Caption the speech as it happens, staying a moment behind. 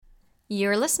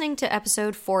You're listening to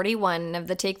episode 41 of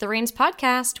the Take the Reins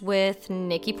podcast with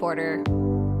Nikki Porter.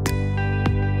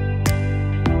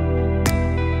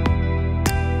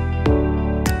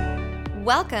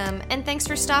 Welcome, and thanks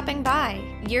for stopping by.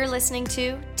 You're listening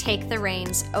to Take the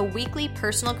Reins, a weekly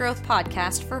personal growth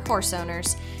podcast for horse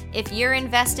owners. If you're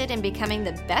invested in becoming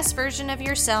the best version of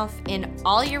yourself in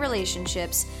all your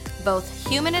relationships, both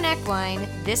human and equine,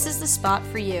 this is the spot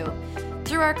for you.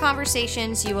 Through our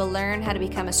conversations, you will learn how to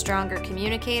become a stronger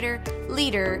communicator,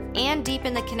 leader, and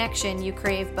deepen the connection you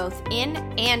crave both in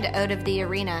and out of the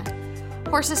arena.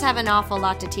 Horses have an awful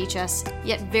lot to teach us,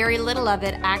 yet very little of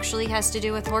it actually has to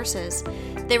do with horses.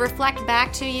 They reflect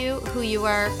back to you who you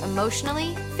are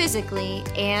emotionally, physically,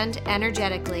 and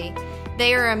energetically.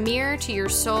 They are a mirror to your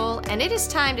soul, and it is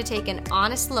time to take an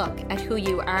honest look at who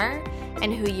you are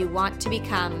and who you want to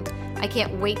become. I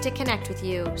can't wait to connect with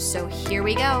you, so here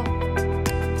we go.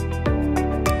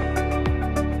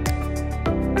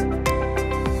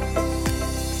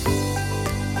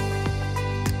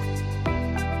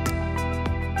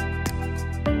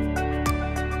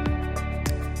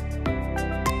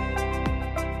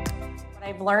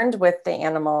 Learned with the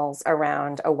animals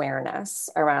around awareness,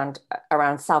 around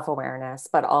self-awareness,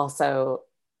 but also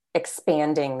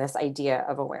expanding this idea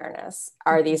of awareness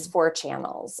are these 4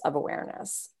 channels of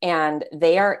awareness, and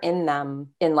they are in them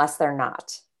unless they're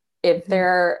not. If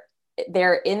they're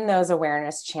in those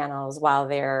awareness channels while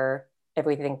they're, if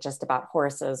we think just about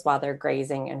horses, while they're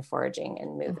grazing and foraging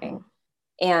and moving.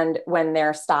 And when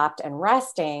they're stopped and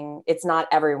resting, it's not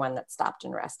everyone that's stopped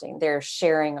and resting. They're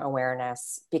sharing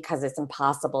awareness because it's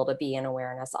impossible to be in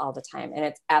awareness all the time. And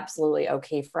it's absolutely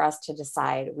okay for us to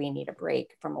decide we need a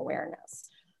break from awareness.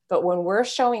 But when we're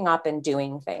showing up and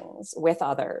doing things with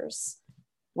others,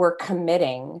 we're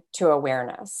committing to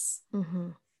awareness.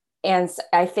 And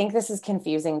I think this is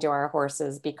confusing to our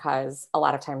horses because a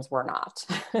lot of times we're not.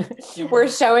 We're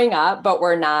showing up, but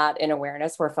we're not in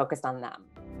awareness. We're focused on them.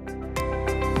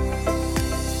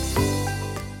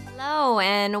 Hello,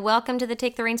 and welcome to the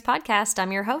Take the Reins podcast.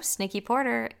 I'm your host, Nikki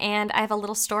Porter, and I have a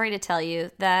little story to tell you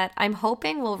that I'm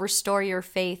hoping will restore your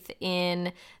faith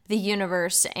in the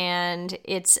universe and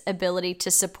its ability to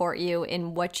support you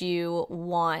in what you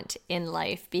want in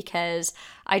life, because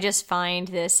I just find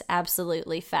this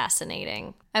absolutely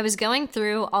fascinating. I was going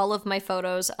through all of my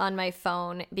photos on my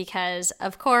phone because,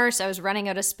 of course, I was running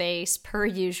out of space per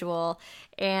usual,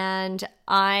 and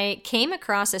I came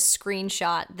across a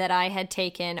screenshot that I had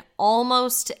taken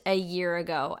almost a year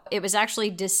ago. It was actually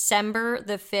December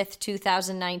the 5th,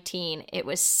 2019. It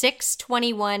was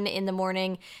 6:21 in the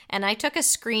morning, and I took a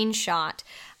screenshot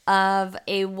of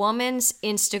a woman's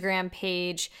Instagram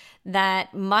page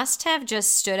that must have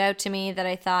just stood out to me that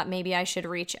I thought maybe I should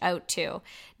reach out to.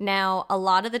 Now, a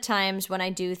lot of the times when I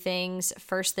do things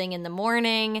first thing in the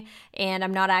morning and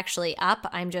I'm not actually up,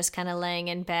 I'm just kind of laying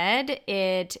in bed,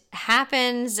 it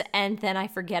happens and then I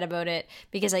forget about it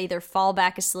because I either fall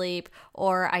back asleep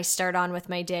or I start on with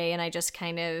my day and I just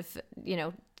kind of,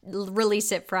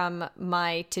 release it from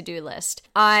my to-do list.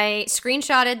 I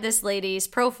screenshotted this lady's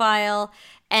profile,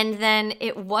 and then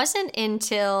it wasn't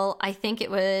until I think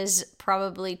it was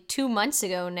probably 2 months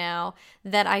ago now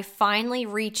that I finally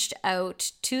reached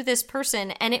out to this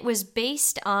person, and it was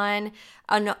based on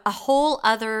a whole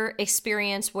other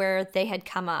experience where they had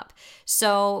come up.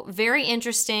 So very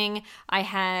interesting. I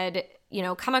had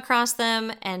come across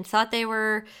them and thought they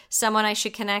were someone I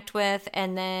should connect with,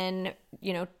 and then,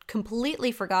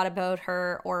 completely forgot about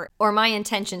her or my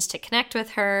intentions to connect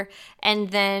with her.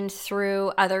 And then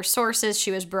through other sources,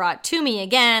 she was brought to me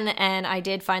again, and I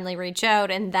did finally reach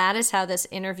out, and that is how this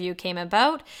interview came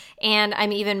about. And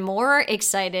I'm even more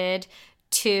excited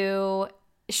to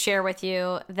share with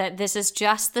you that this is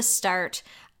just the start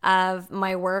of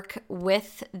my work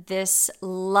with this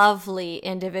lovely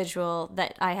individual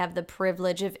that I have the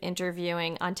privilege of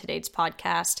interviewing on today's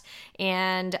podcast.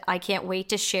 And I can't wait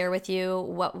to share with you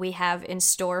what we have in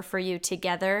store for you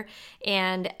together.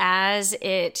 And as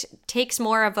it takes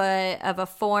more of a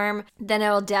form, then I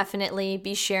will definitely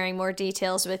be sharing more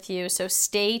details with you. So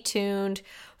stay tuned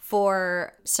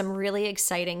for some really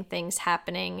exciting things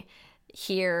happening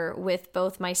here with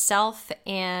both myself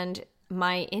and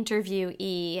my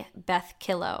interviewee, Beth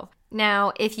Killow.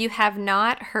 Now, if you have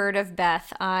not heard of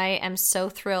Beth, I am so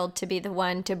thrilled to be the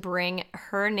one to bring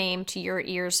her name to your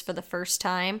ears for the first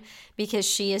time, because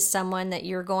she is someone that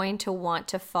you're going to want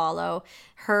to follow.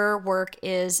 Her work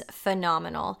is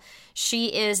phenomenal. She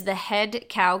is the head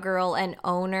cowgirl and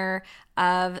owner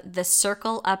of the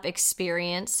Circle Up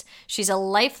Experience. She's a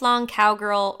lifelong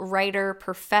cowgirl writer,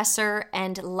 professor,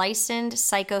 and licensed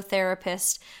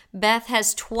psychotherapist. Beth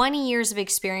has 20 years of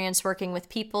experience working with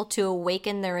people to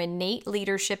awaken their innate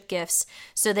leadership gifts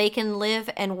so they can live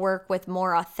and work with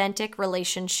more authentic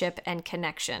relationship and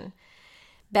connection.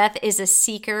 Beth is a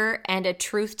seeker and a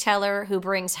truth teller who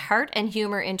brings heart and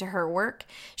humor into her work.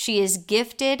 She is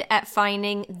gifted at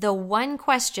finding the one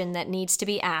question that needs to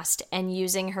be asked and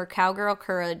using her cowgirl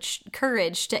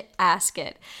courage to ask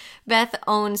it. Beth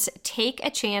owns Take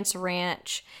a Chance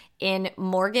Ranch in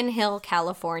Morgan Hill,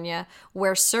 California,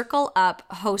 where Circle Up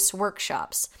hosts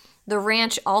workshops. The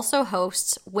ranch also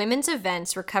hosts women's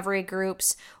events, recovery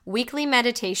groups, weekly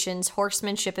meditations,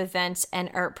 horsemanship events, and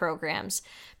art programs.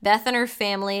 Beth and her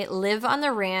family live on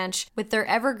the ranch with their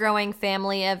ever-growing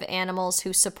family of animals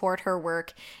who support her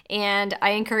work. And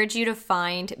I encourage you to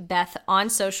find Beth on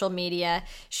social media.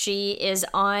 She is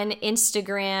on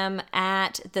Instagram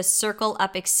at the Circle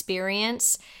Up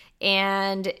Experience.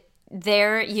 And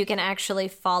there you can actually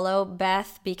follow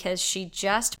Beth because she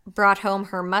just brought home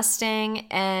her Mustang,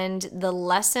 and the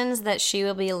lessons that she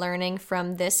will be learning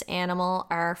from this animal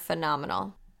are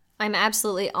phenomenal. I'm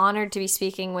absolutely honored to be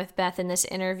speaking with Beth in this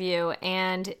interview,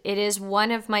 and it is one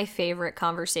of my favorite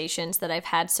conversations that I've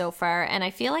had so far, and I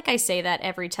feel like I say that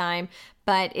every time,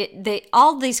 but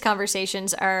all these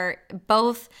conversations are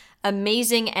both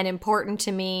amazing and important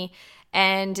to me.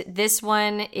 And this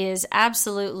one is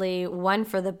absolutely one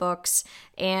for the books.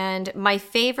 And my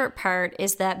favorite part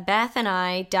is that Beth and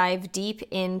I dive deep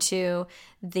into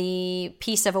the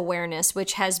piece of awareness,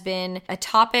 which has been a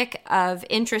topic of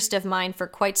interest of mine for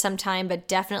quite some time, but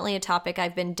definitely a topic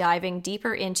I've been diving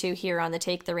deeper into here on the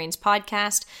Take the Reins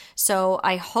podcast. So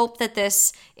I hope that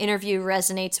this interview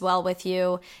resonates well with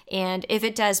you. And if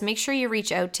it does, make sure you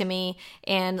reach out to me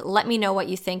and let me know what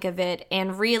you think of it.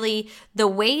 And really, the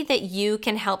way that you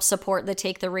can help support the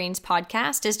Take the Reins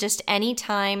podcast is just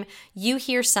anytime you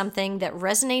hear something that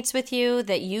resonates with you,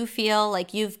 that you feel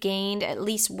like you've gained at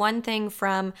least one thing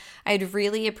from, I'd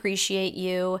really appreciate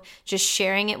you just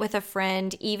sharing it with a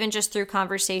friend, even just through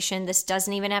conversation. This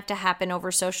doesn't even have to happen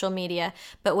over social media,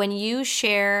 but when you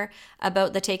share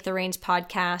about the Take the Reins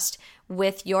podcast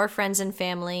with your friends and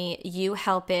family, you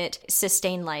help it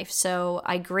sustain life. So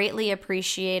I greatly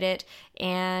appreciate it,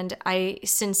 and I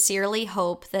sincerely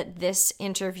hope that this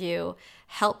interview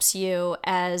helps you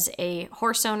as a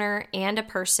horse owner and a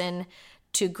person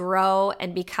to grow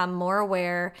and become more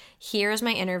aware. Here's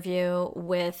my interview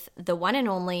with the one and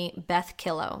only Beth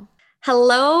Killough.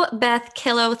 Hello, Beth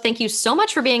Killough. Thank you so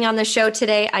much for being on the show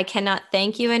today. I cannot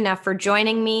thank you enough for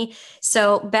joining me.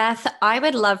 So, Beth, I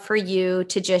would love for you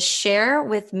to just share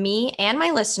with me and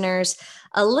my listeners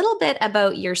a little bit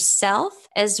about yourself,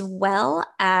 as well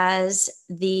as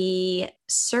the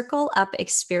Circle Up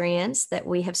Experience that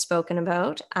we have spoken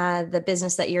about, the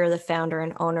business that you're the founder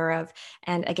and owner of.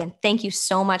 And again, thank you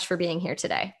so much for being here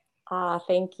today.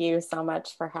 Thank you so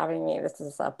much for having me. This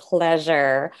is a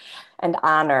pleasure and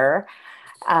honor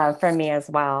for me as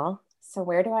well. So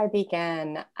where do I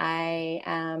begin? I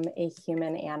am a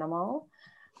human animal.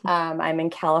 I'm in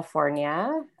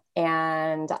California,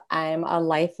 and I'm a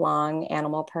lifelong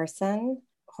animal person.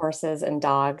 Horses and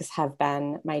dogs have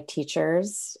been my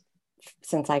teachers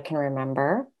since I can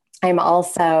remember. I'm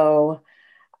also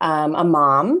a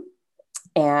mom.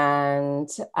 And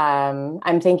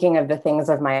I'm thinking of the things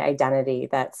of my identity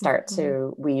that start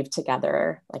to weave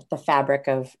together, like the fabric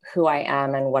of who I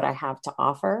am and what I have to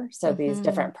offer. So these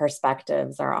different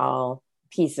perspectives are all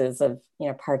pieces of,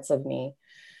 parts of me.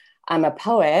 I'm a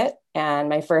poet, and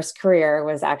my first career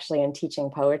was actually in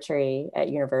teaching poetry at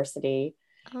university.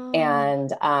 Oh. And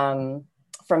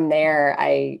from there,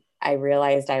 I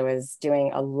realized I was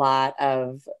doing a lot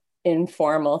of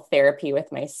informal therapy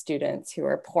with my students who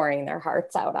are pouring their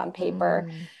hearts out on paper.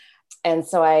 And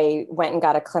so I went and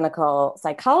got a clinical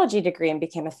psychology degree and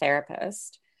became a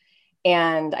therapist.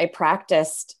 And I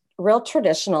practiced real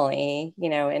traditionally,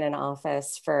 in an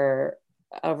office for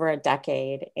over a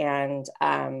decade. And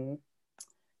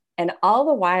all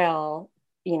the while,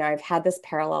 I've had this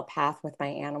parallel path with my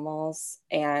animals,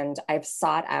 and I've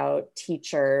sought out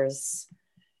teachers,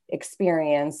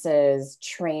 experiences,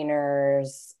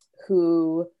 trainers,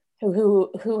 who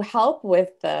help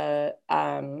with the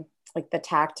the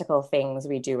tactical things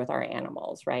we do with our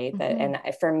animals, right? And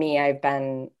for me, I've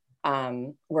been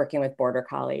working with border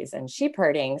collies and sheep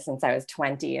herding since I was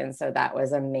 20, and so that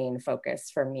was a main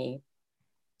focus for me.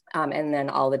 And then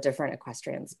all the different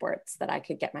equestrian sports that I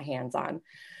could get my hands on.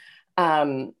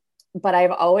 but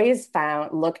I've always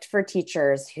looked for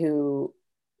teachers who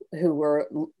were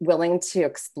willing to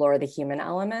explore the human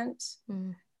element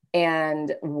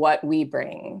and what we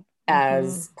bring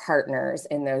as partners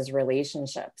in those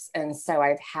relationships. And so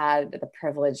I've had the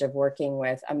privilege of working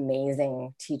with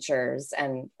amazing teachers.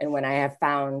 And when I have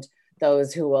found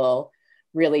those who will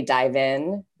really dive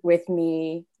in with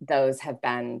me, those have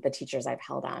been the teachers I've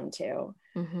held on to.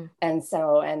 And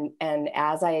so, and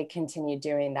as I continued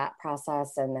doing that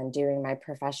process and then doing my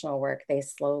professional work, they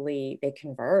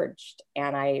converged.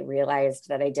 And I realized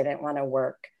that I didn't want to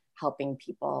work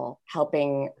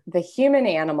helping the human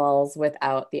animals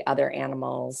without the other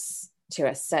animals to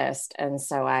assist. And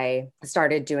so I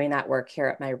started doing that work here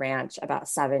at my ranch about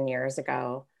 7 years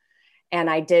ago. And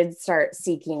I did start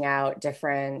seeking out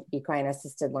different equine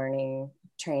assisted learning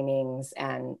trainings.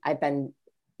 And I've been,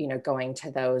 going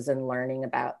to those and learning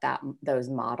about those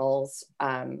models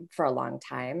for a long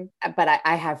time. But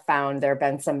I have found there have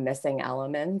been some missing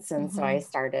elements. And so I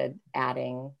started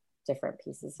adding different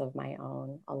pieces of my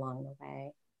own along the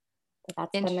way. But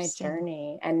that's been my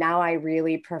journey. And now I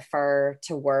really prefer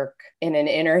to work in an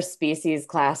interspecies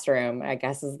classroom, I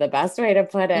guess is the best way to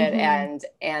put it.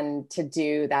 And to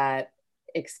do that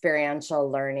experiential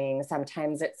learning.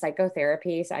 Sometimes it's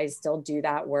psychotherapy. So I still do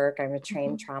that work. I'm a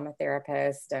trained trauma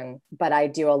therapist, but I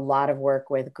do a lot of work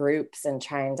with groups and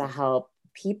trying to help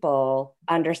people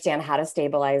understand how to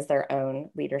stabilize their own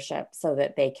leadership so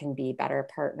that they can be better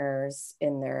partners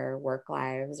in their work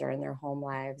lives or in their home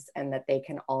lives, and that they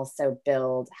can also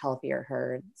build healthier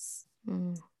herds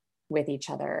with each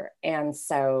other. And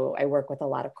so I work with a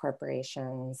lot of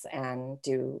corporations and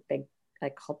do big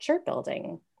culture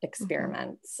building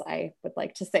experiments, I would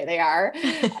like to say they are,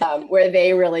 where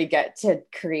they really get to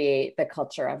create the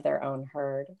culture of their own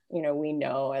herd. We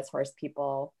know as horse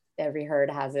people, every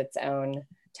herd has its own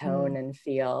tone and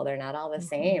feel. They're not all the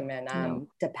same. And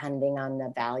depending on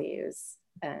the values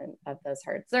of those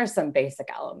herds, there's some basic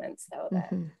elements though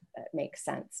that make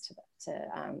sense to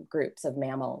groups of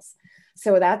mammals.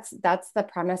 So that's the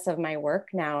premise of my work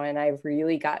now. And I've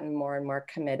really gotten more and more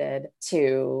committed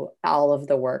to all of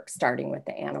the work, starting with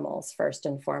the animals first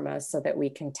and foremost, so that we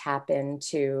can tap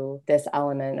into this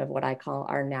element of what I call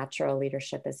our natural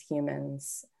leadership as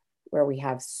humans, where we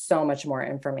have so much more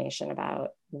information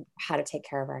about how to take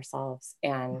care of ourselves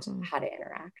and how to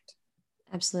interact.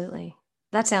 Absolutely.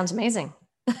 That sounds amazing.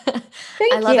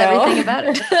 I love everything about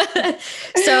it.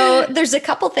 So there's a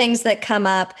couple things that come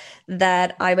up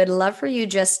that I would love for you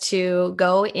just to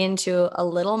go into a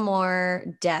little more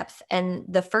depth. And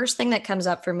the first thing that comes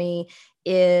up for me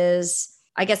is,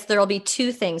 I guess there'll be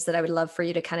two things that I would love for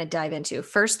you to kind of dive into.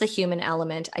 First, the human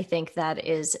element. I think that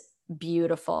is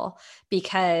beautiful,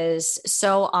 because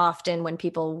so often when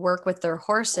people work with their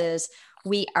horses,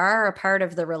 we are a part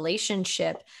of the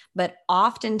relationship, but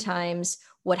oftentimes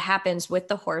what happens with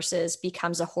the horses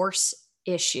becomes a horse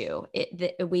issue.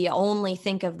 We only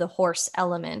think of the horse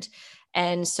element.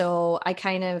 And so I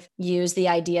kind of use the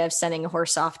idea of sending a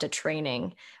horse off to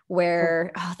training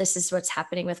where, this is what's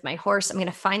happening with my horse. I'm going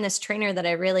to find this trainer that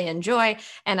I really enjoy.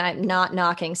 And I'm not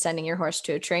knocking sending your horse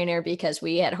to a trainer, because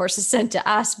we had horses sent to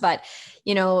us, but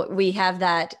we have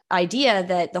that idea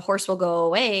that the horse will go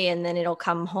away and then it'll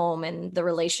come home and the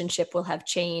relationship will have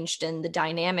changed and the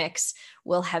dynamics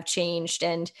will have changed.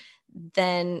 And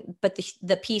then, but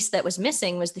the piece that was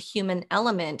missing was the human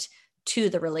element to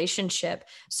the relationship.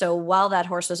 So while that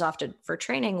horse was off for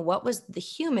training, what was the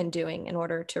human doing in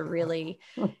order to really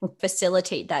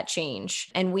facilitate that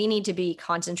change? And we need to be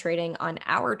concentrating on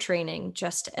our training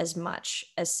just as much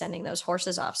as sending those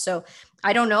horses off. So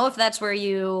I don't know if that's where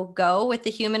you go with the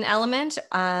human element,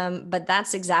 but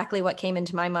that's exactly what came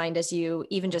into my mind as you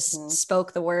even just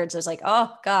spoke the words. I was like,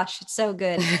 oh gosh, it's so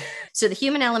good. So the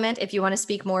human element, if you want to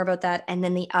speak more about that. And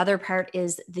then the other part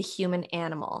is the human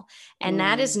animal. And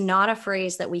that is not a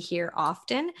phrase that we hear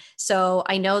often. So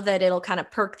I know that it'll kind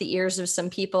of perk the ears of some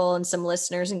people and some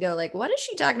listeners and go like, what is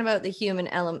she talking about, the human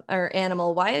element or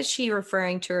animal? Why is she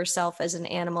referring to herself as an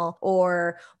animal?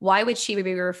 Or why would she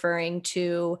be referring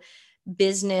to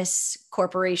business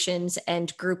corporations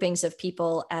and groupings of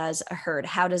people as a herd?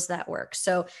 How does that work?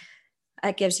 So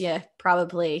that gives you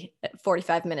probably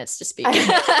 45 minutes to speak.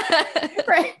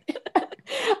 Right.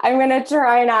 I'm going to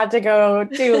try not to go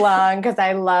too long, because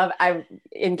I'm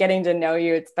in getting to know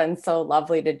you. It's been so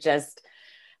lovely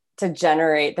to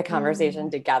generate the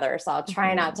conversation together. So I'll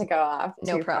try not to go off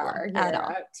too far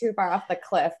off the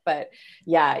cliff. But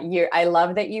yeah, I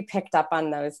love that you picked up on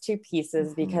those two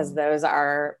pieces, because those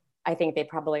are, I think they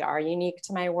probably are unique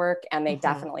to my work, and they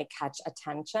definitely catch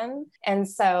attention. And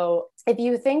so if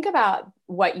you think about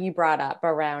what you brought up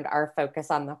around our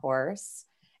focus on the horse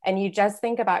and you just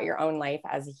think about your own life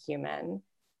as a human,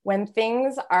 when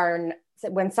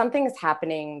something is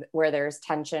happening where there's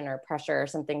tension or pressure or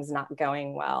something's not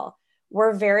going well,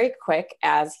 we're very quick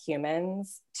as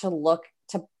humans to look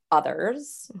to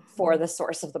others for the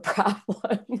source of the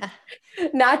problem.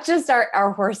 Not just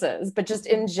our horses, but just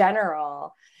in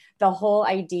general, the whole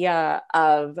idea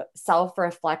of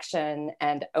self-reflection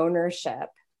and ownership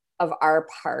of our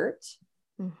part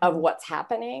of what's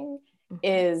happening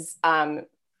is,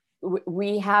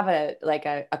 we have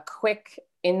a quick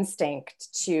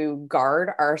instinct to guard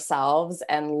ourselves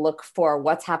and look for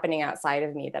what's happening outside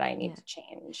of me that I need to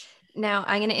change. Now,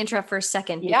 I'm going to interrupt for a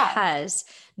second because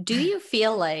do you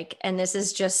feel like, and this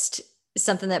is just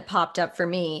something that popped up for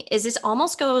me, is this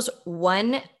almost goes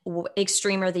one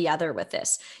extreme or the other with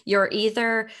this? You're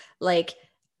either like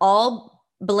all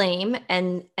blame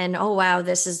and oh wow,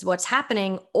 this is what's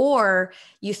happening, or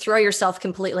you throw yourself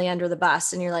completely under the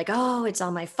bus and you're like, oh, it's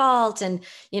all my fault, and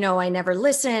I never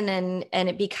listen, and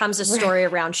it becomes a story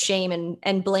around shame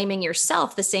and blaming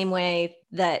yourself the same way.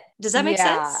 Does that make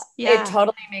sense? Yeah, it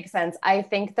totally makes sense. I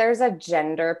think there's a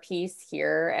gender piece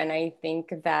here, and I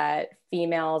think that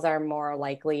females are more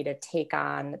likely to take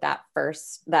on that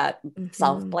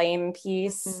self-blame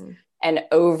piece. And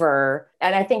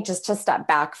I think, just to step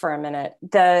back for a minute,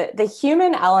 the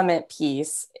human element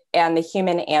piece and the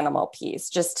human animal piece,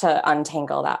 just to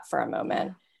untangle that for a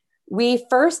moment, we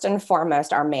first and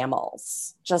foremost are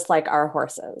mammals, just like our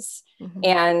horses.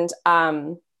 And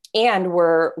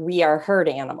we are herd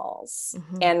animals.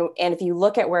 And if you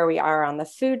look at where we are on the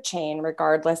food chain,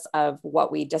 regardless of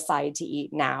what we decide to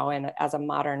eat now, and as a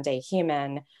modern day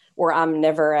human, we're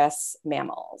omnivorous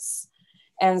mammals.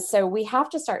 And so we have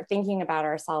to start thinking about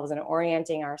ourselves and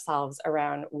orienting ourselves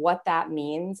around what that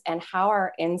means and how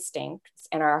our instincts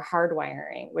and our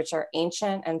hardwiring, which are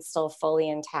ancient and still fully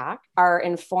intact, are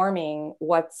informing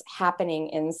what's happening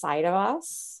inside of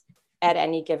us at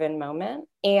any given moment,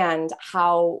 and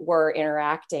how we're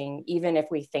interacting, even if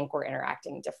we think we're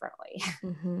interacting differently.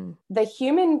 The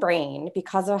human brain,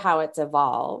 because of how it's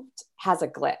evolved, has a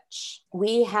glitch.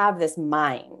 We have this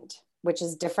mind, which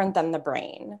is different than the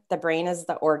brain. The brain is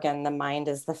the organ, the mind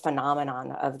is the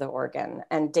phenomenon of the organ.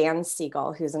 And Dan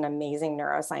Siegel, who's an amazing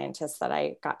neuroscientist that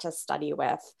I got to study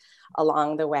with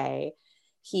along the way,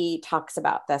 he talks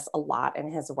about this a lot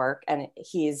in his work. And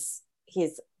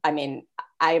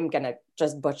I'm going to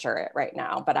just butcher it right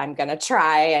now, but I'm going to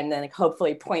try and then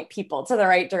hopefully point people to the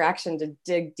right direction to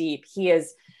dig deep.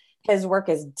 His work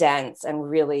is dense and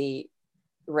really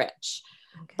rich.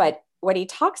 But what he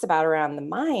talks about around the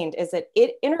mind is that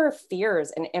it interferes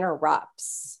and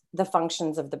interrupts the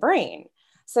functions of the brain.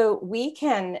 So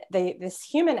this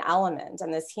human element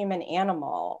and this human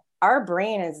animal, our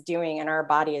brain is doing and our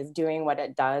body is doing what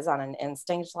it does on an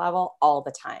instinct level all the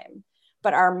time.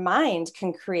 But our mind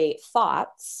can create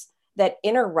thoughts that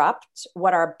interrupt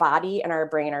what our body and our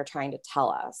brain are trying to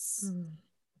tell us.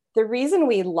 The reason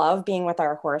we love being with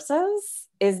our horses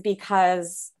is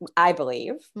because, I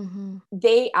believe,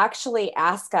 they actually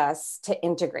ask us to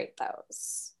integrate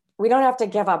those. We don't have to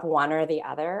give up one or the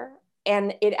other.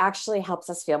 And it actually helps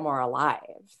us feel more alive.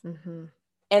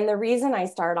 And the reason I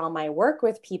start all my work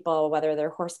with people, whether they're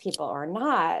horse people or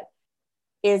not,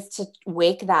 is to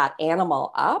wake that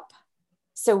animal up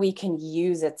so we can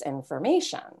use its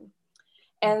information.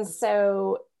 And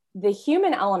so the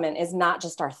human element is not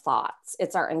just our thoughts,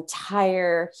 it's our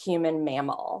entire human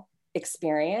mammal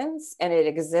experience. And it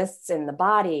exists in the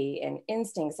body and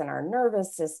instincts in our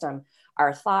nervous system,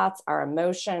 our thoughts, our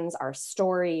emotions, our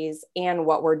stories, and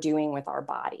what we're doing with our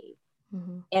body.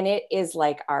 And it is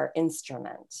like our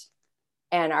instrument.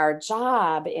 And our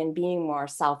job in being more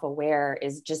self-aware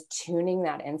is just tuning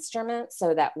that instrument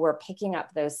so that we're picking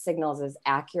up those signals as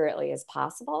accurately as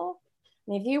possible.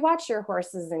 And if you watch your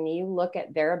horses and you look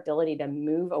at their ability to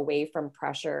move away from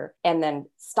pressure and then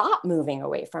stop moving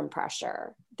away from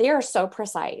pressure, they are so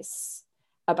precise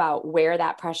about where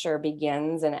that pressure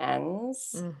begins and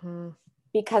ends.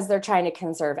 Because they're trying to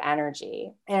conserve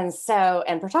energy and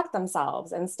protect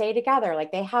themselves and stay together.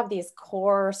 Like, they have these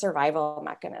core survival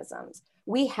mechanisms.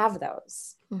 We have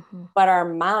those, but our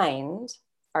mind,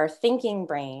 our thinking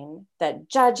brain that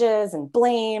judges and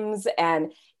blames,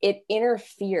 and it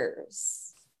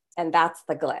interferes, and that's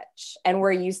the glitch. And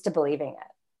we're used to believing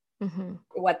it.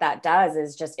 What that does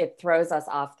is just, it throws us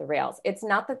off the rails. It's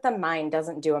not that the mind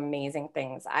doesn't do amazing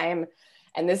things. And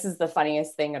this is the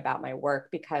funniest thing about my work,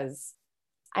 because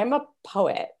I'm a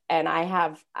poet, and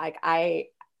I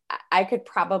could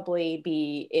probably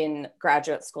be in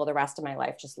graduate school the rest of my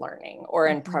life just learning, or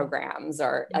in programs,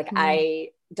 or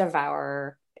I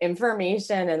devour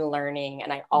information and learning.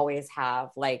 And I always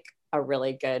have, like, a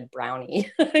really good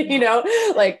brownie,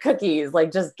 like cookies,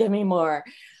 like just give me more.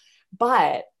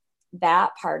 But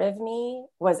that part of me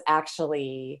was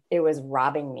actually, it was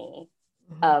robbing me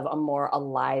of a more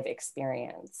alive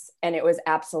experience. And it was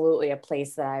absolutely a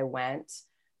place that I went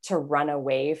to run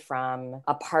away from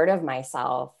a part of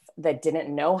myself that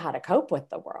didn't know how to cope with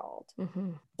the world.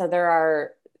 Mm-hmm. So there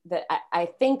are that I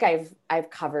think I've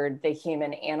covered the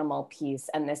human animal piece,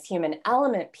 and this human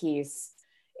element piece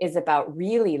is about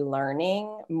really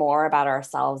learning more about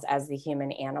ourselves as the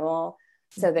human animal,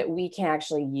 so that we can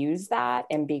actually use that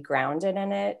and be grounded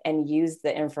in it and use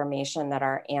the information that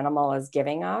our animal is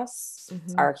giving us,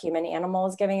 our human animal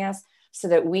is giving us, so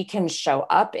that we can show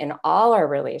up in all our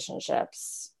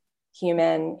relationships,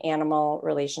 human animal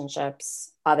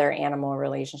relationships, other animal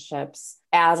relationships,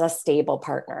 as a stable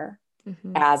partner,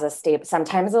 as a stable,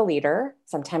 sometimes a leader,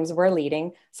 sometimes we're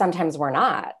leading, sometimes we're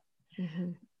not.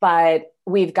 But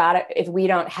we've got to, if we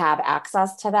don't have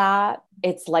access to that,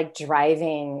 it's like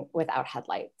driving without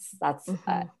headlights. That's,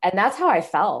 and that's how I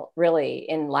felt really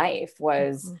in life,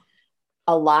 was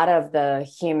a lot of the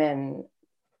human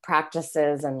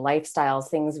practices and lifestyles,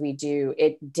 things we do,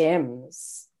 it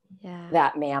dims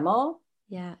that mammal.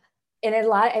 Yeah. And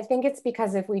I think it's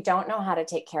because if we don't know how to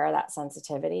take care of that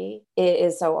sensitivity, it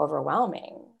is so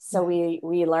overwhelming. So we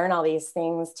learn all these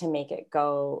things to make it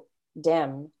go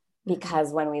dim,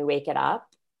 because when we wake it up,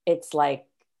 it's like,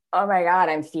 oh my God,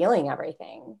 I'm feeling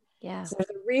everything. Yeah. So there's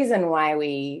a reason why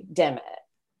we dim it.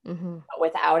 But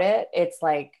without it, it's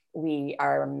like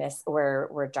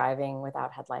we're driving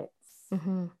without headlights.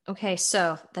 Okay.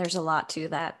 So there's a lot to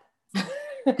that.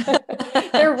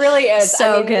 There really is.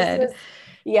 So good.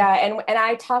 Yeah. And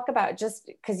I talk about, just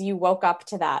because you woke up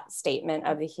to that statement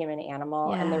of the human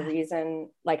animal, and the reason,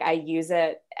 like, I use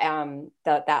it,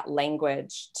 that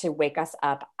language to wake us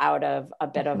up out of a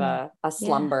bit of a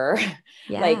slumber.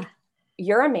 Like,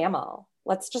 you're a mammal.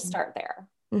 Let's just start there.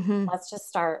 Let's just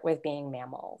start with being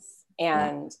mammals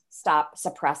and stop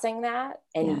suppressing that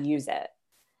and use it.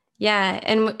 Yeah.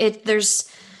 And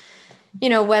there's,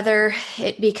 whether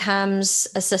it becomes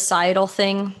a societal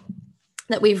thing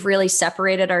that we've really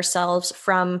separated ourselves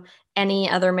from any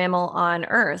other mammal on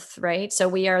Earth, right? So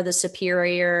we are the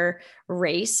superior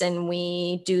race, and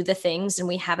we do the things, and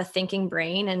we have a thinking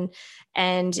brain.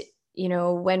 And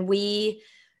when we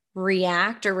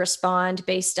react or respond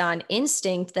based on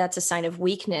instinct, that's a sign of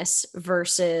weakness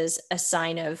versus a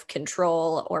sign of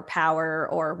control or power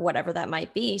or whatever that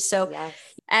might be. So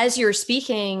as you're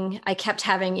speaking, I kept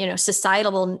having,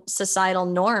 societal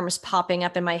norms popping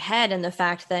up in my head. And the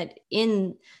fact that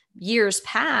in years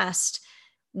past,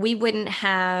 we would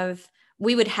have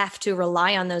to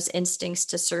rely on those instincts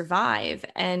to survive.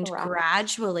 And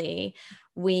gradually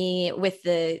with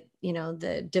the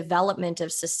development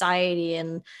of society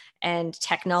and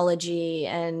technology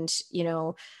and,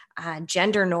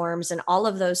 gender norms and all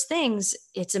of those things,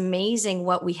 it's amazing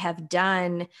what we have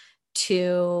done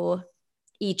to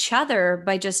each other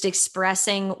by just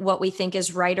expressing what we think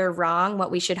is right or wrong,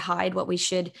 what we should hide, what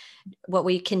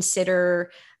we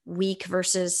consider weak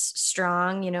versus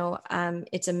strong.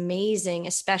 It's amazing,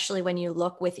 especially when you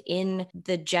look within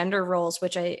the gender roles,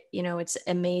 which it's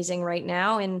amazing right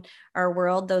now in our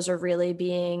world. Those are really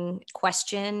being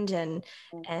questioned and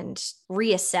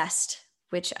reassessed,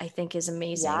 which I think is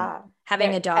amazing.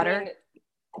 Having a daughter,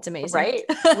 it's amazing. Right.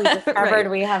 We discovered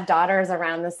we have daughters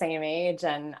around the same age.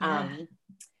 And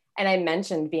I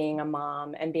mentioned being a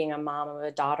mom and being a mom of a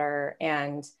daughter,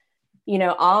 and,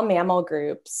 all mammal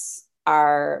groups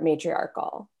are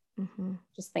matriarchal.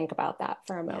 Just think about that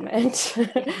for a moment.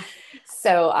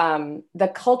 So the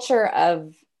culture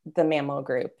of the mammal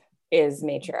group is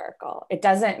matriarchal. It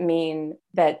doesn't mean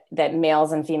that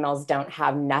males and females don't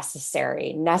have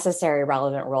necessary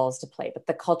relevant roles to play, but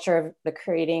the culture of the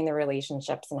creating the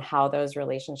relationships and how those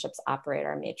relationships operate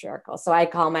are matriarchal. So I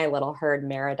call my little herd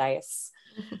Meredice,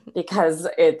 because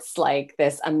it's like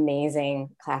this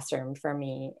amazing classroom for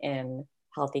me in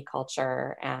healthy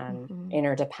culture and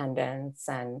interdependence.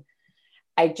 And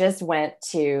I just went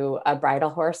to a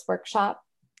bridle horse workshop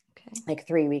like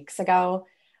 3 weeks ago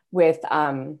with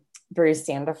Bruce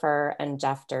Sandifer and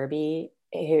Jeff Derby,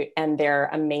 and they're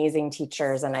amazing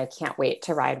teachers, and I can't wait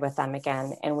to ride with them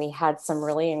again. And we had some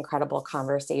really incredible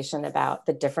conversation about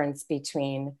the difference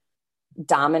between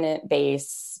dominant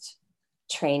based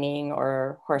training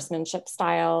or horsemanship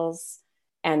styles,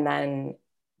 and then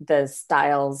the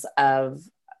styles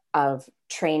of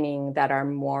training that are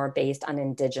more based on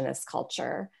indigenous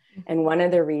culture. And one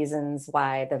of the reasons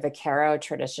why the vaquero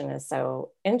tradition is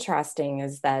so interesting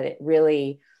is that it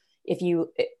really if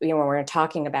when we're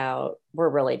talking about, we're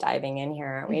really diving in here,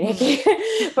 aren't we, Nikki?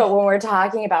 But when we're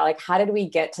talking about like, how did we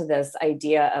get to this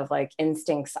idea of like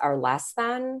instincts are less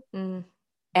than?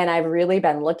 And I've really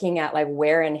been looking at like,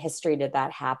 where in history did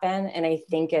that happen? And I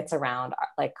think it's around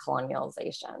like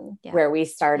colonialization, where we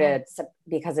started,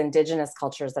 because indigenous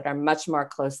cultures that are much more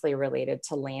closely related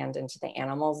to land and to the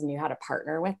animals knew how to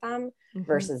partner with them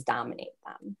versus dominate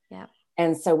them. Yeah.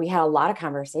 And so we had a lot of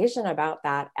conversation about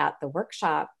that at the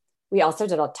workshop. We also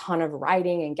did a ton of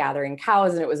riding and gathering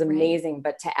cows, and it was amazing. Right.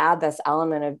 But to add this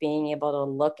element of being able to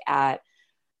look at,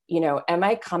 am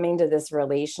I coming to this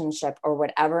relationship or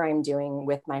whatever I'm doing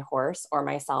with my horse or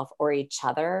myself or each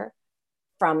other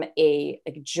from a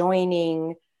like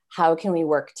joining, how can we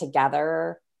work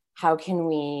together? How can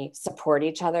we support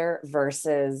each other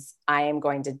versus I am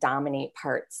going to dominate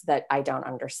parts that I don't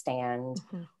understand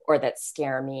or that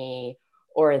scare me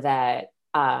or that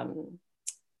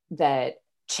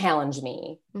challenge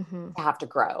me to have to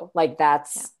grow. Like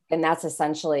and that's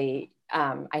essentially,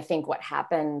 I think what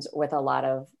happened with a lot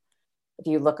of, if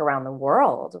you look around the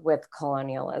world with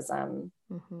colonialism.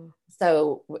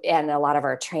 So, and a lot of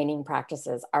our training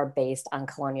practices are based on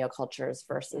colonial cultures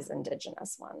versus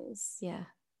indigenous ones. Yeah,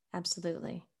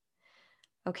 absolutely.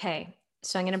 Okay.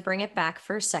 So I'm going to bring it back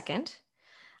for a second.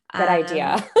 Good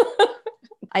idea.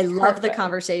 I love the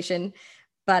conversation,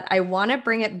 but I want to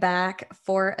bring it back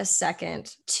for a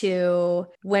second to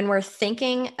when we're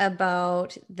thinking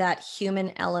about that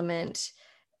human element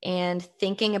and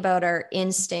thinking about our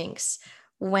instincts.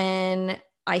 When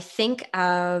I think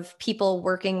of people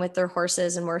working with their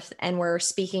horses and we're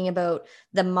speaking about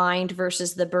the mind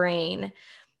versus the brain,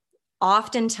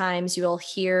 oftentimes you'll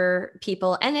hear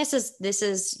people, and this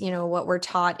is what we're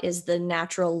taught is the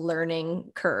natural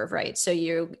learning curve, right? So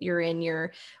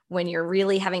when you're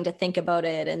really having to think about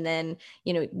it, and then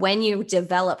when you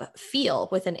develop feel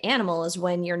with an animal is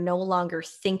when you're no longer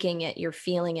thinking it, you're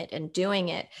feeling it and doing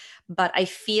it. But I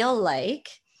feel like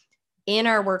in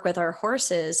our work with our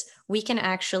horses, we can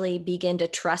actually begin to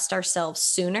trust ourselves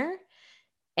sooner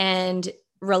and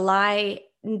rely.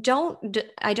 I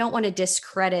don't want to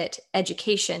discredit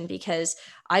education, because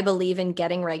I believe in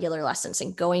getting regular lessons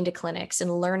and going to clinics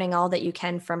and learning all that you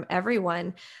can from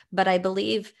everyone. But I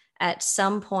believe at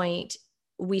some point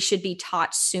we should be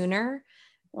taught sooner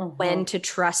when to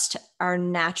trust our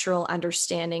natural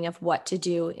understanding of what to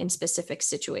do in specific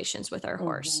situations with our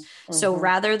horse. So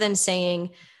rather than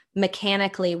saying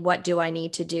mechanically, what do I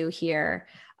need to do here?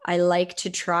 I like to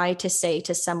try to say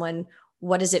to someone,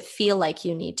 what does it feel like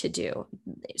you need to do?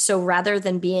 So rather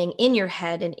than being in your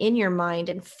head and in your mind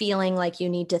and feeling like you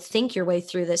need to think your way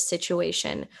through this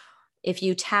situation, if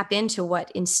you tap into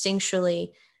what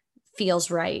instinctually feels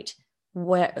right,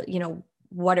 what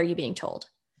are you being told?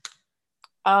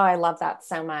 Oh, I love that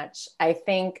so much. I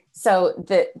think so.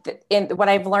 In what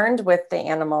I've learned with the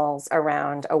animals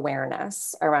around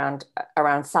awareness, around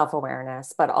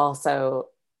self-awareness, but also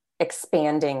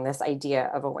expanding this idea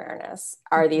of awareness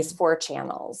are these 4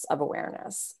 channels of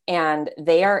awareness, and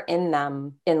they are in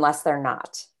them unless they're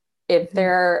not. If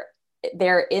they're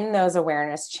in those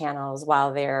awareness channels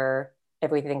if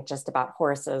we think just about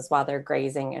horses, while they're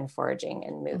grazing and foraging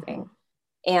and moving.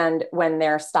 And when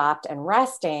they're stopped and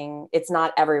resting, it's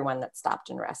not everyone that's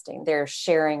stopped and resting. They're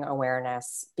sharing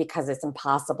awareness because it's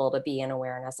impossible to be in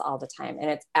awareness all the time. And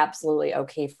it's absolutely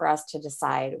okay for us to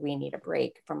decide we need a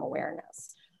break from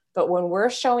awareness. But when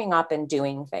we're showing up and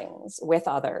doing things with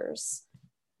others,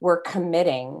 we're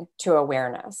committing to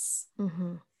awareness.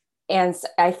 And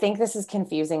I think this is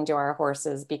confusing to our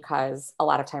horses because a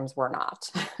lot of times we're not.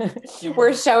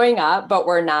 We're showing up, but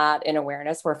we're not in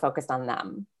awareness. We're focused on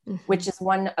them, which is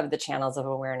one of the channels of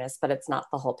awareness, but it's not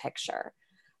the whole picture.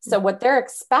 So what they're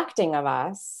expecting of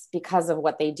us because of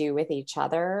what they do with each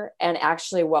other, and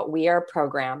actually what we are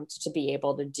programmed to be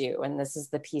able to do, and this is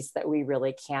the piece that we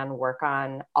really can work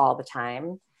on all the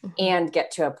time and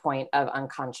get to a point of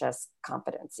unconscious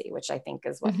competency, which I think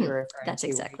is what you're referring That's to.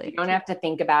 exactly. You don't have to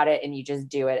think about it and you just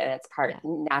do it, and it's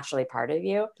naturally part of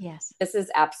you. Yes. This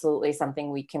is absolutely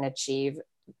something we can achieve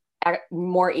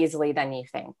more easily than you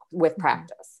think with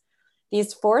practice.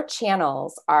 These 4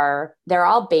 channels they're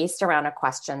all based around a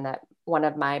question that one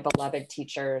of my beloved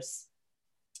teachers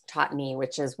taught me,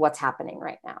 which is what's happening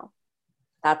right now.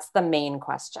 That's the main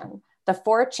question. The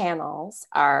 4 channels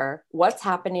are what's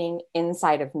happening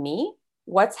inside of me,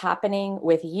 what's happening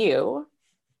with you.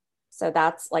 So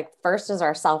that's like, first is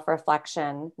our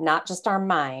self-reflection, not just our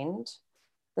mind.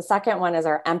 The second one is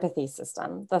our empathy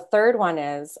system. The third one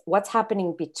is what's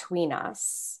happening between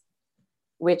us,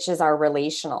 which is our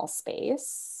relational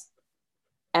space.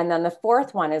 And then the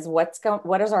fourth one is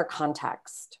what is our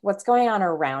context? What's going on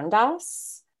around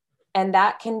us? And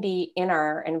that can be in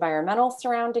our environmental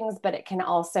surroundings, but it can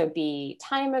also be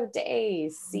time of day,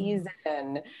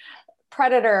 season,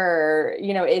 predator,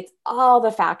 it's all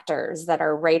the factors that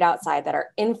are right outside that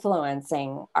are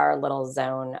influencing our little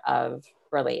zone of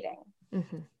relating.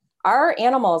 Mm-hmm. Our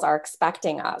animals are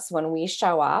expecting us when we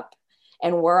show up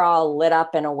and we're all lit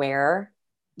up and aware.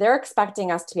 They're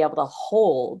expecting us to be able to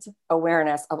hold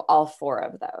awareness of all four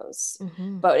of those.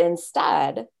 Mm-hmm. But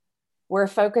instead, we're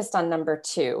focused on number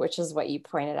two, which is what you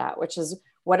pointed out, which is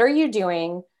what are you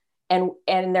doing? And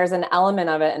there's an element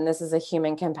of it, and this is a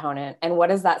human component. And what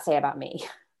does that say about me?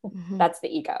 Mm-hmm. That's the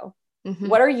ego. Mm-hmm.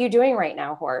 What are you doing right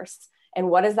now, horse? And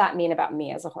what does that mean about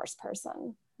me as a horse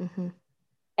person? Mm-hmm.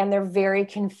 And they're very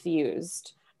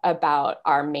confused about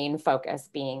our main focus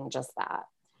being just that.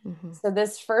 Mm-hmm. So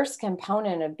this first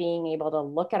component of being able to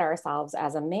look at ourselves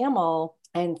as a mammal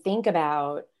and think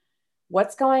about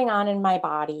what's going on in my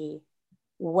body.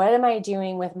 What am I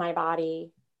doing with my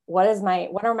body? What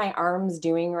are my arms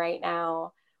doing right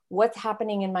now? What's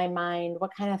happening in my mind?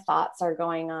 What kind of thoughts are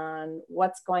going on?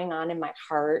 What's going on in my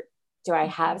heart? Do I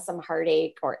have some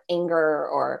heartache or anger,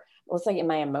 or what's like in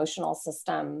my emotional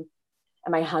system?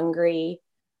 Am I hungry?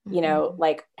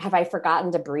 Like, have I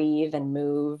forgotten to breathe and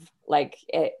move? Like,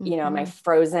 am I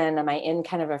frozen? Am I in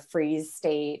kind of a freeze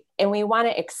state? And we want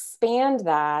to expand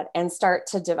that and start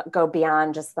to go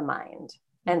beyond just the mind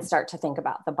and start to think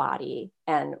about the body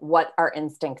and what our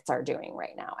instincts are doing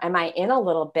right now. Am I in a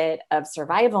little bit of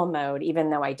survival mode, even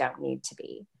though I don't need to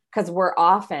be? Because we're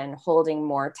often holding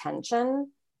more tension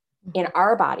in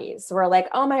our bodies. So we're like,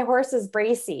 oh, my horse is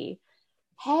bracy.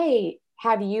 Hey,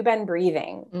 have you been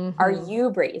breathing? Mm-hmm. Are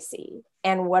you bracy?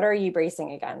 And what are you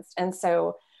bracing against? And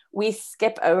so we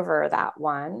skip over that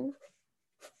one.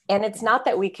 And it's not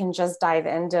that we can just dive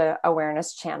into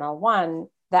awareness channel one.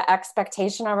 The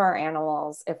expectation of our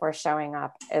animals, if we're showing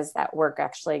up, is that we're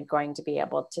actually going to be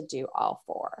able to do all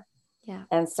four. Yeah.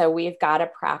 And so we've got to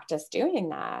practice doing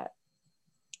that.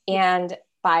 And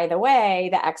by the way,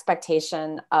 the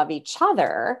expectation of each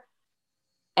other,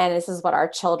 and this is what our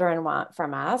children want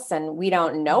from us, and we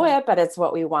don't know it, but it's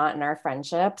what we want in our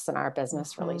friendships and our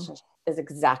business relationships, is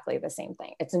exactly the same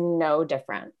thing. It's no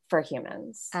different for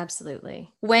humans.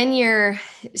 Absolutely. When you're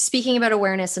speaking about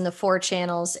awareness in the four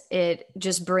channels, it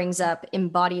just brings up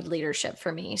embodied leadership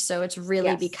for me. So it's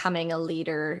really becoming a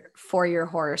leader for your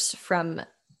horse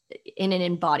in an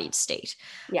embodied state.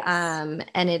 Yes.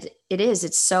 And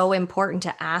it's so important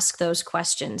to ask those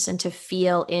questions and to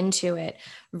feel into it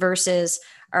versus,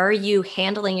 are you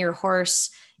handling your horse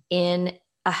in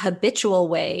a habitual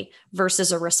way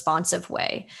versus a responsive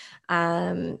way?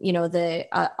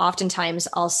 Oftentimes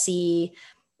I'll see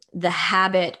the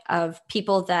habit of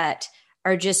people that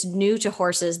are just new to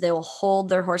horses. They will hold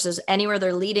their horses anywhere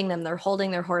they're leading them. They're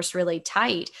holding their horse really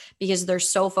tight because they're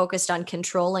so focused on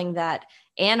controlling that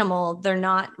animal. They're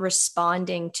not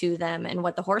responding to them and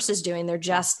what the horse is doing. They're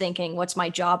just thinking, what's my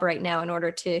job right now in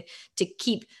order to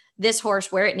keep this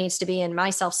horse where it needs to be and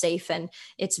myself safe. And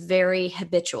it's very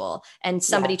habitual. And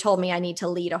somebody told me I need to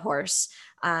lead a horse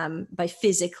by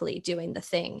physically doing the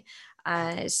thing.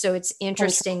 So it's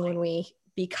interesting when we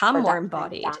become more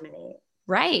embodied. Dominate.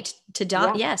 Right.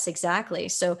 Yes, exactly.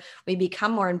 So we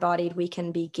become more embodied. We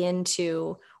can begin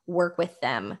to work with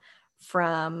them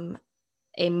from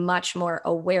a much more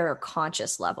aware,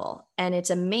 conscious level. And it's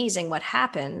amazing what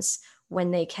happens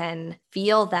when they can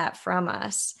feel that from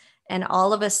us. And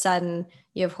all of a sudden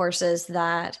you have horses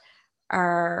that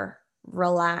are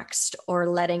relaxed or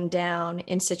letting down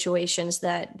in situations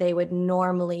that they would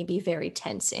normally be very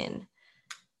tense in.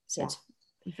 So it's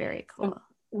very cool.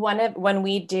 When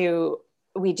we do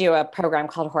a program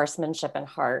called Horsemanship and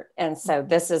Heart. And so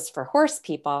this is for horse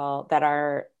people that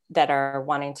are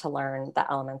wanting to learn the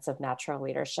elements of natural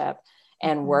leadership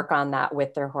and work on that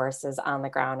with their horses on the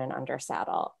ground and under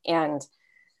saddle. And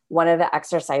one of the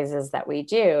exercises that we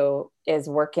do is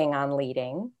working on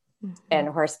leading. And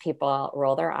horse people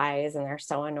roll their eyes and they're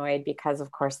so annoyed because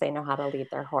of course they know how to lead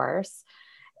their horse.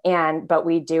 But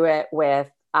we do it with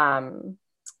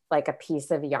like a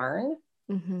piece of yarn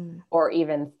or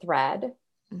even thread.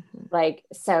 Like,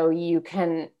 so you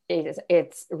can,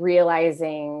 it's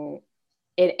realizing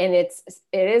it, and it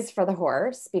is for the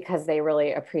horse because they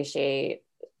really appreciate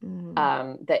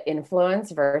the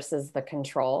influence versus the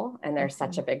control. And there's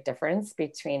such a big difference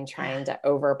between trying to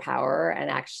overpower and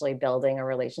actually building a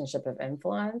relationship of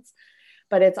influence.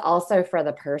 But it's also for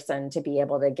the person to be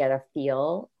able to get a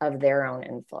feel of their own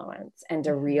influence and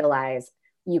to realize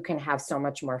you can have so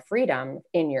much more freedom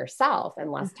in yourself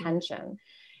and less tension.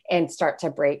 and start to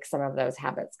break some of those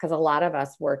habits. Because a lot of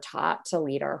us were taught to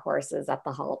lead our horses at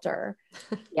the halter.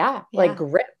 Yeah, like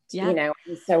gripped, Yeah.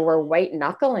 And so we're white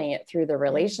knuckling it through the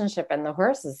relationship. And the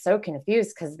horse is so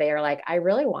confused because they are like, I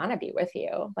really want to be with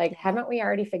you. Like, haven't we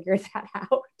already figured that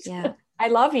out? Yeah. I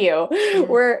love you. Yeah.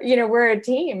 We're a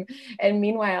team. And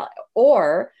meanwhile,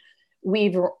 or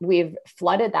we've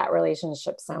flooded that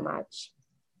relationship so much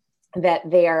that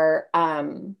they're,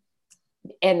 and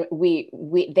we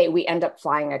end up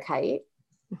flying a kite,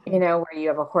 where you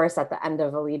have a horse at the end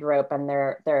of a lead rope and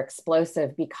they're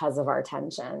explosive because of our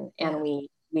tension. And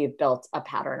we've built a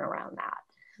pattern around that.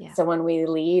 Yeah. So when we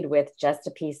lead with just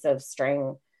a piece of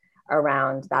string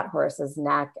around that horse's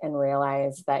neck and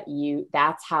realize that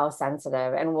that's how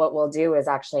sensitive, and what we'll do is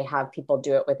actually have people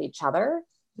do it with each other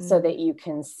so that you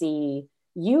can see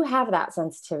you have that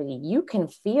sensitivity, you can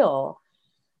feel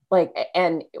like,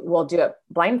 and we'll do it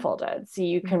blindfolded. So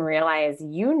you can realize,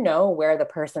 where the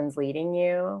person's leading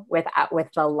you with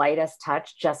the lightest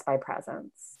touch, just by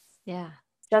presence. Yeah.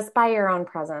 Just by your own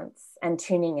presence and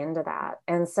tuning into that.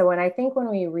 And so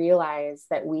when we realize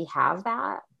that we have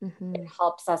that, it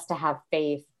helps us to have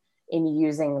faith in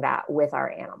using that with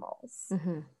our animals.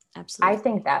 Absolutely. I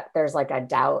think that there's like a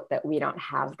doubt that we don't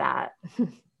have that.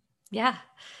 Yeah.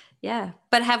 Yeah.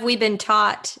 But have we been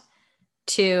taught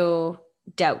to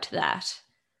doubt that?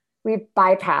 We've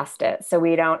bypassed it. So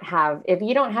if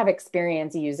you don't have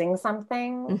experience using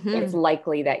something, it's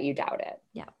likely that you doubt it.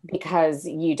 Yeah. Because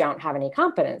you don't have any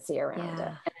competency around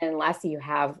it. And unless you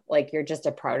have, like, you're just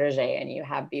a protege and you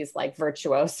have these like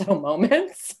virtuoso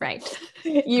moments, right?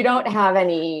 You don't have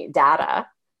any data.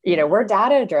 We're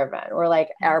data driven. We're like,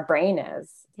 our brain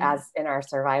is, as in our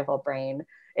survival brain,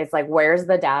 it's like, where's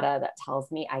the data that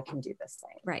tells me I can do this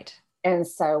thing? Right. And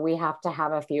so we have to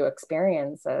have a few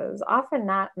experiences, often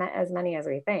not as many as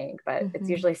we think, but it's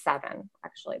usually 7.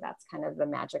 Actually, that's kind of the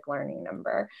magic learning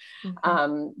number.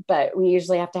 But we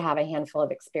usually have to have a handful of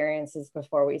experiences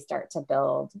before we start to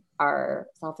build our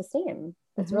self-esteem.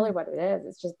 That's really what it is.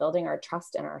 It's just building our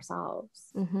trust in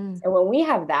ourselves. And when we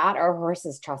have that, our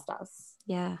horses trust us.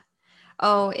 Yeah.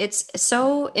 Oh, it's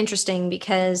so interesting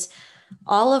because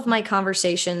all of my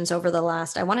conversations over the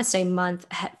last, I want to say month,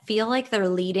 feel like they're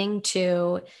leading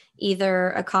to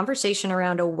either a conversation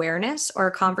around awareness or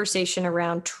a conversation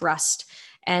around trust,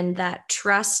 and that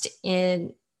trust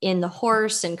in the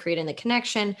horse and creating the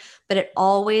connection, but it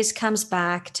always comes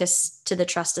back to the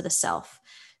trust of the self.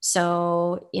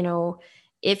 So,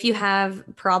 if you have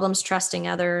problems trusting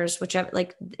others, whichever,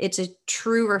 like, it's a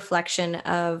true reflection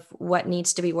of what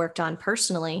needs to be worked on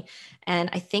personally. And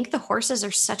I think the horses are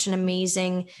such an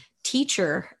amazing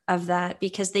teacher of that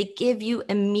because they give you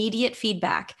immediate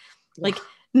feedback. Yeah. Like,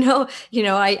 no,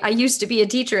 I used to be a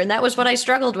teacher and that was what I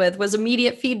struggled with, was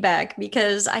immediate feedback,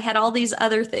 because I had all these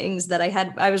other things that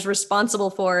I was responsible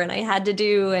for and I had to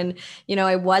do. And,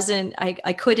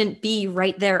 I couldn't be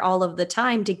right there all of the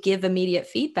time to give immediate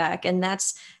feedback. And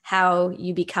that's how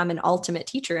you become an ultimate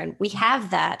teacher. And we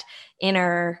have that in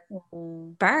our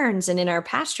barns and in our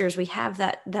pastures. We have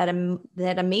that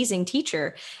amazing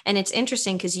teacher. And it's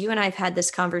interesting because you and I have had this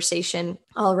conversation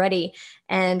already,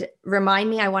 and remind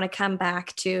me, I want to come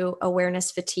back to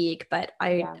awareness fatigue, but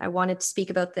I wanted to speak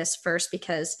about this first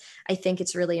because I think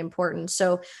it's really important.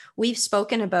 So we've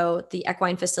spoken about the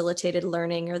equine facilitated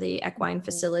learning or the equine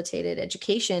facilitated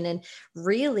education. And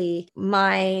really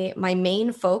my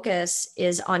main focus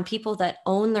is on people that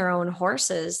own their own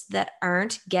horses that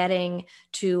aren't getting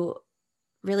to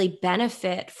really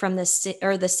benefit from this,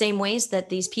 or the same ways that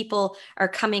these people are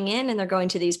coming in and they're going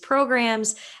to these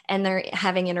programs and they're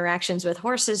having interactions with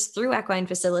horses through equine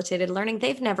facilitated learning.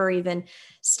 They've never even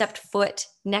stepped foot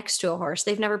next to a horse.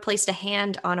 They've never placed a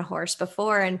hand on a horse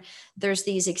before. And there's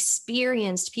these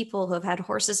experienced people who have had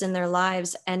horses in their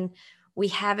lives, and we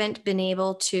haven't been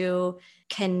able to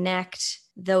connect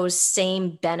those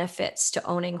same benefits to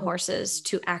owning horses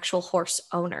to actual horse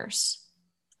owners.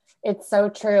 It's so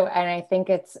true. And I think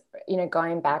it's,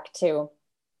 going back to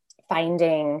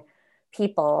finding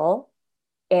people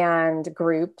and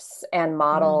groups and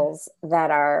models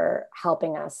that are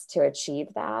helping us to achieve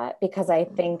that, because I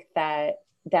think that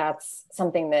that's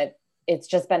something that it's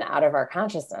just been out of our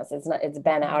consciousness. It's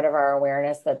been out of our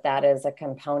awareness that is a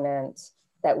component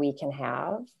that we can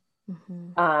have.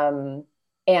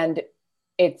 And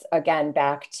it's, again,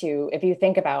 back to, if you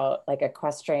think about like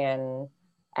equestrian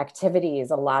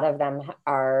activities, a lot of them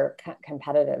are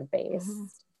competitive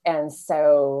based. And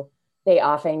so they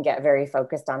often get very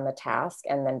focused on the task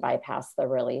and then bypass the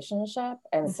relationship.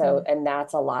 And so, and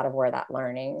that's a lot of where that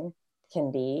learning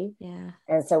can be. Yeah.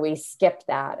 And so we skip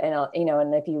that. And,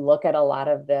 and if you look at a lot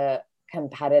of the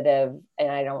competitive,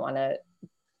 and I don't want to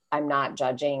I'm not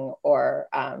judging or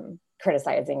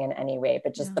criticizing in any way,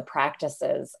 but just the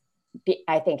practices,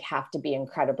 I think, have to be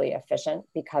incredibly efficient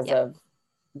because of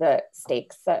the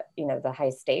stakes that, the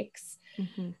high stakes.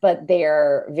 But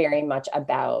they're very much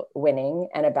about winning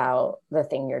and about the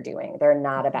thing you're doing. They're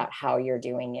not about how you're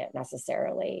doing it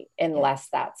necessarily, unless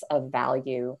that's of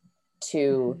value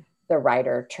to the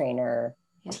rider trainer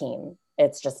team.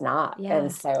 It's just not.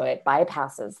 And so it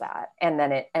bypasses that. And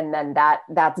then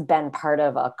that's been part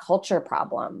of a culture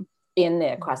problem in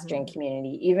the equestrian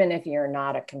community. Even if you're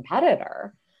not a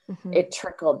competitor, it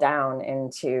trickled down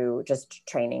into just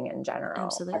training in general.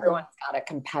 Absolutely. Everyone's got a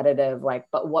competitive,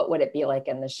 but what would it be like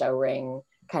in the show ring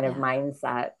kind of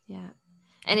mindset? Yeah.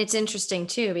 And it's interesting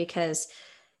too, because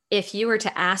if you were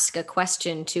to ask a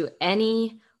question to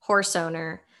any horse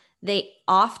owner, they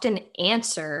often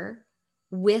answer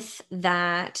with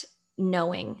that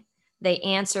knowing. They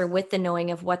answer with the knowing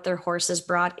of what their horse has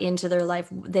brought into their life.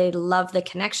 They love the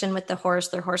connection with the horse.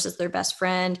 Their horse is their best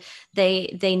friend.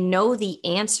 They know the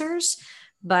answers,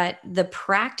 but the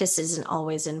practice isn't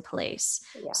always in place.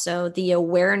 Yeah. So the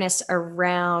awareness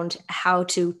around how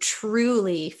to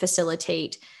truly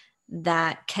facilitate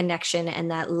that connection and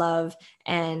that love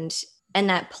and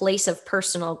that place of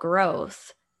personal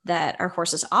growth that our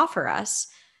horses offer us.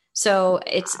 So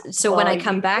when I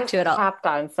come back to it, I'll tapped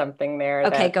on something there.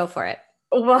 Okay, go for it.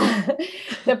 Well,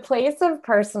 the place of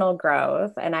personal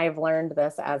growth, and I've learned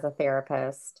this as a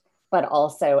therapist, but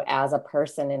also as a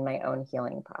person in my own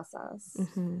healing process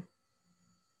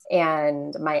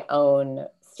and my own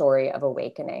story of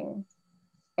awakening.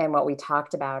 And what we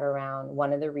talked about around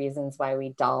one of the reasons why we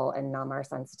dull and numb our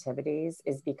sensitivities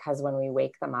is because when we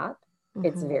wake them up,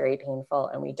 it's very painful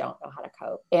and we don't know how to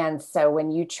cope. And so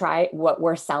when you try what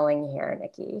we're selling here,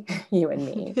 Nikki, you and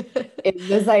me, is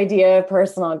this idea of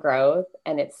personal growth,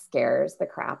 and it scares the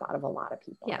crap out of a lot of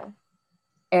people. Yeah.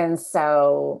 And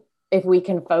so if we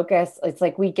can focus, it's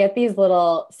like we get these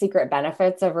little secret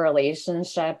benefits of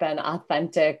relationship and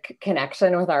authentic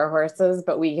connection with our horses,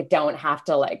 but we don't have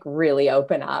to really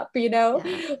open up,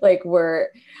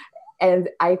 and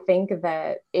I think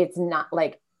that it's not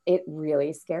it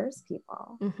really scares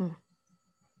people.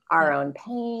 Our own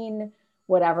pain,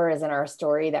 whatever is in our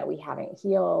story that we haven't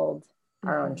healed,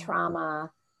 our own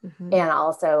trauma, and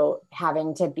also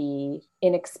having to be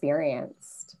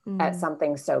inexperienced at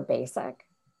something so basic.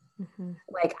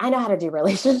 I know how to do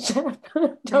relationship.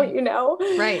 Don't you know?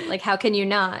 Right. How can you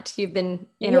not? You've been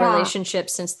in a relationship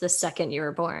since the second you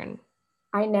were born.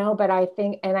 I know, but I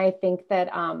think that,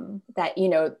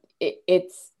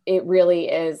 it really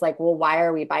is well, why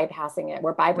are we bypassing it?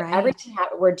 Everything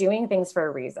we're doing things for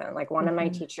a reason. One of my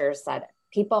teachers said,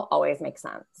 people always make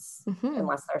sense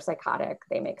unless they're psychotic,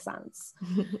 they make sense.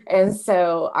 And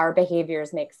so our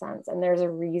behaviors make sense. And there's a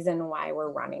reason why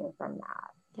we're running from that.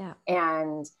 Yeah.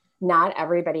 And not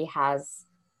everybody has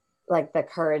the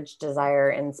courage,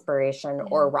 desire, inspiration,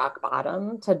 or rock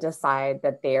bottom to decide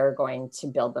that they are going to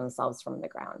build themselves from the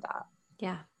ground up.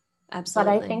 Yeah.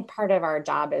 Absolutely. But I think part of our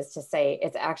job is to say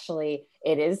it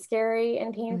is scary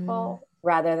and painful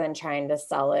rather than trying to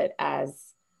sell it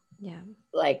as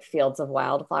fields of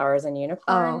wildflowers and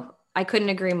unicorn. Oh, I couldn't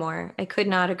agree more. I could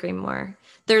not agree more.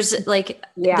 There's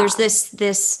there's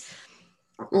this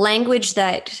language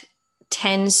that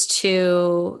tends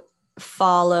to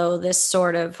follow this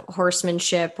sort of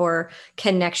horsemanship or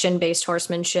connection-based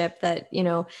horsemanship that,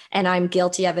 and I'm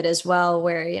guilty of it as well,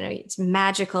 where, it's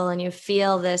magical and you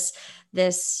feel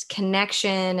this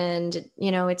connection and,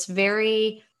 it's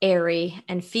very airy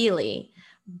and feely.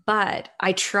 But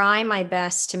I try my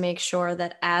best to make sure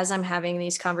that as I'm having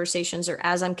these conversations or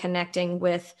as I'm connecting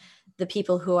with the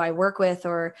people who I work with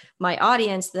or my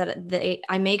audience, that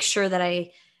I make sure that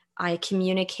I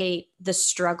communicate the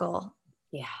struggle.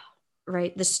 Yeah.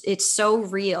 Right. It's so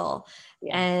real.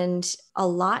 Yeah. And a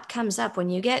lot comes up when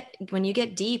you get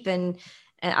deep. And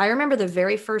I remember the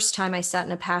very first time I sat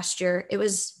in a pasture,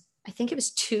 I think it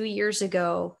was 2 years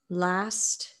ago,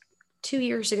 2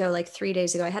 years ago, 3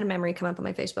 days ago. I had a memory come up on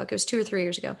my Facebook. It was 2 or 3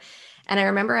 years ago. And I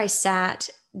remember I sat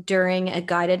during a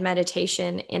guided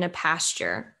meditation in a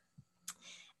pasture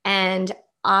and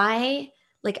I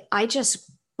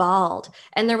just bawled.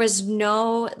 And there was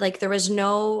no,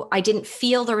 I didn't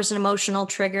feel there was an emotional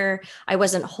trigger. I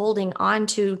wasn't holding on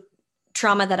to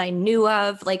trauma that I knew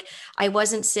of. I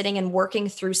wasn't sitting and working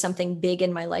through something big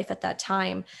in my life at that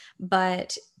time,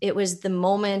 but it was the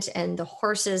moment and the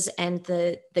horses and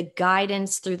the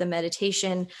guidance through the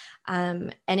meditation.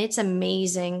 And it's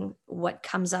amazing what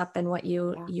comes up and what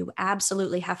you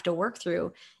absolutely have to work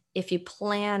through if you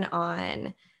plan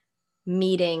on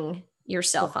meeting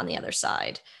yourself on the other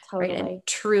side. Totally. Right. And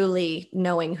truly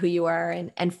knowing who you are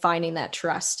and finding that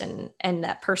trust and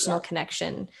that personal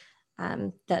connection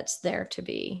that's there to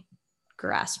be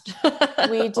grasped.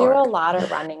 We do a lot of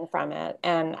running from it.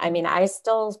 And I mean, I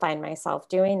still find myself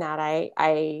doing that.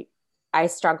 I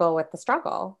struggle with the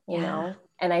struggle, you know,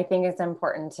 and I think it's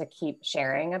important to keep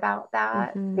sharing about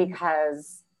that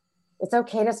because it's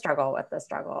okay to struggle with the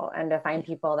struggle and to find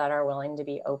people that are willing to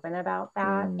be open about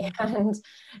that.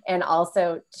 And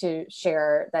also to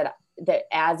share that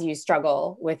as you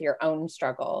struggle with your own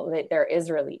struggle, that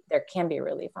there can be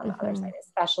relief on the other side,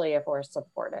 especially if we're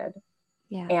supported.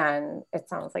 Yeah. And it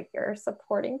sounds like you're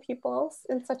supporting people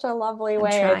in such a lovely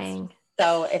way. Trying. It's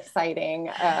so exciting.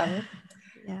 I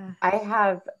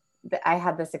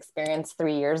had this experience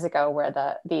 3 years ago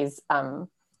where these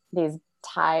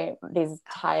Thai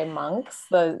monks,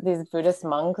 these Buddhist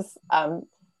monks,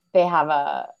 they have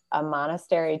a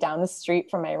monastery down the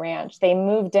street from my ranch. They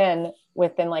moved in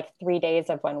within like 3 days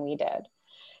of when we did,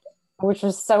 which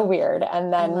was so weird.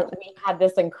 And then we had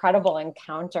this incredible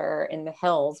encounter in the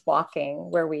hills walking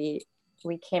where we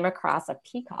came across a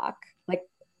peacock, like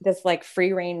this like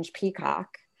free range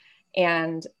peacock.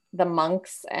 And the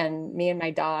monks and me and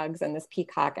my dogs and this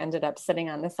peacock ended up sitting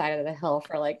on the side of the hill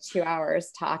for like 2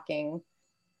 hours talking,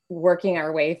 working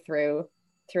our way through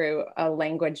a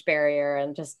language barrier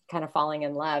and just kind of falling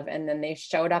in love. And then they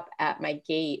showed up at my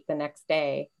gate the next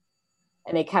day.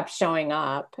 And they kept showing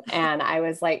up. And I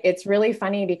was like, it's really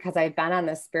funny because I've been on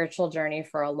this spiritual journey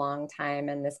for a long time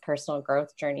and this personal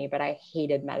growth journey, but I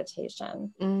hated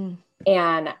meditation.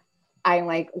 And I'm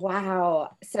like,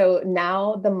 wow. So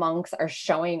now the monks are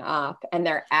showing up and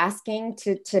they're asking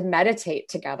to meditate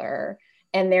together.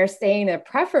 And they're saying that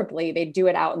preferably they do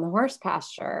it out in the horse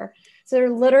pasture. So they're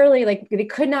literally like, they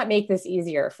could not make this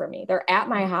easier for me. They're at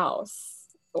my house.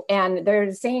 And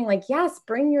they're saying like, yes,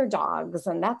 bring your dogs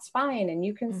and that's fine. And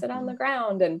you can sit on the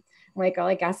ground. And I'm like, oh,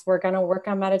 I guess we're going to work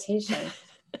on meditation.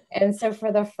 And so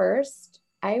for the first,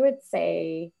 I would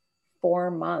say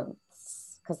 4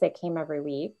 months, because they came every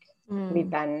week. We've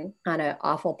been on an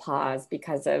awful pause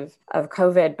because of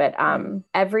COVID. But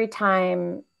every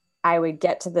time I would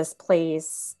get to this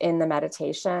place in the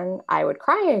meditation, I would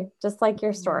cry, just like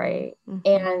your story.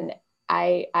 And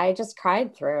I just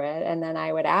cried through it. And then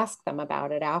I would ask them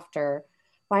about it after,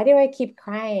 why do I keep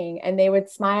crying? And they would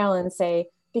smile and say,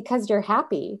 because you're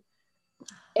happy.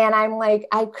 And I'm like,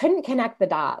 I couldn't connect the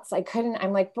dots.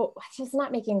 I'm like, but it's just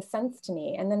not making sense to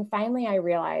me. And then finally I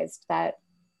realized that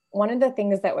one of the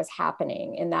things that was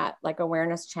happening in that like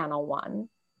awareness channel 1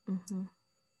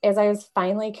 is I was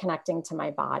finally connecting to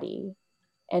my body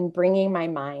and bringing my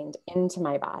mind into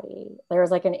my body. There was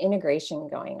like an integration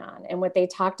going on. And what they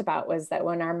talked about was that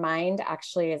when our mind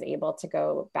actually is able to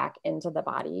go back into the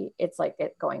body, it's like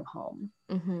it going home.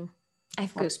 I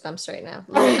have goosebumps right now.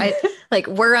 Like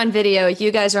we're on video,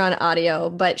 you guys are on audio,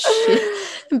 but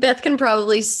Beth can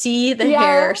probably see the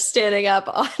hair standing up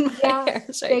on my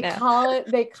hairs right now.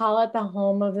 They call it the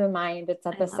home of the mind. It's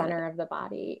at the center of the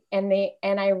body. And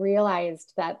I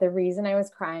realized that the reason I was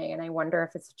crying, and I wonder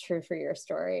if it's true for your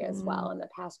story as well in the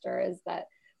pasture, is that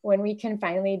when we can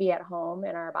finally be at home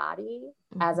in our body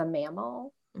as a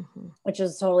mammal, which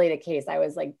is totally the case. I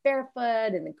was like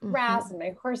barefoot in the grass in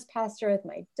my horse pasture with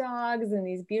my dogs and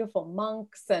these beautiful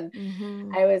monks. And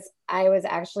I was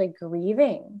actually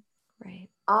grieving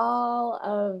all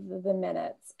of the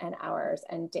minutes and hours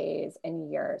and days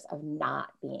and years of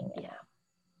not being in it.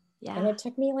 And it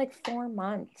took me like 4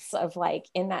 months of like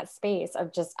in that space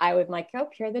of just, I would like, oh,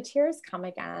 here the tears come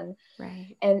again.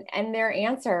 And their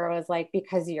answer was like,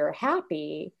 because you're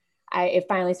happy. It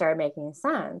finally started making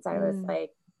sense. I was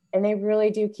like, and they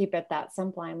really do keep it that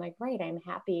simple. I'm like, right, I'm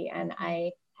happy. And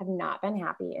I have not been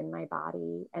happy in my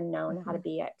body and known how to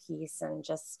be at peace and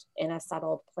just in a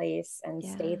settled place and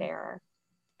stay there.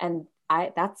 And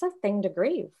that's a thing to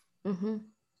grieve.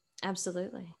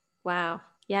 Absolutely. Wow.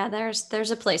 Yeah.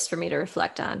 There's a place for me to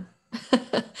reflect on.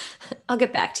 I'll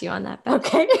get back to you on that.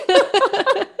 Okay.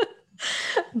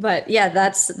 But yeah,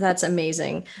 that's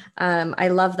amazing. I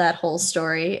love that whole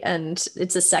story, and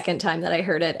it's the second time that I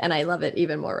heard it, and I love it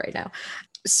even more right now.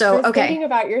 So, I was thinking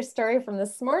about your story from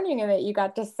this morning and that you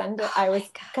got to send it.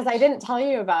 Because I didn't tell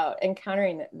you about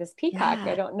encountering this peacock.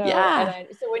 I don't know.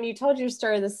 So when you told your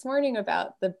story this morning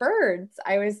about the birds,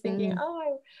 I was thinking,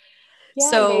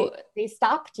 so they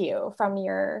stopped you from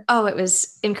your... Oh, it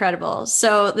was incredible.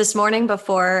 So this morning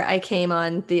before I came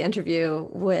on the interview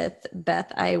with Beth,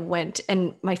 I went,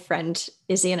 and my friend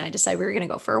Izzy and I decided we were going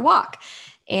to go for a walk.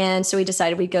 And so we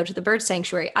decided we'd go to the bird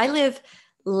sanctuary. I live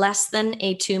less than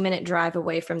a 2-minute drive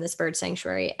away from this bird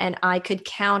sanctuary, and I could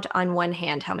count on one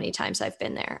hand how many times I've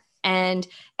been there. And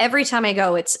every time I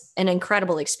go, it's an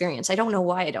incredible experience. I don't know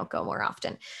why I don't go more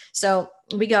often. So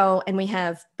we go and we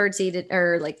have birdseed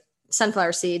or like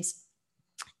sunflower seeds.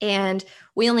 And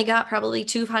we only got probably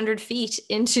 200 feet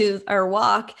into our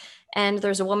walk. And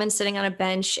there's a woman sitting on a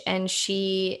bench, and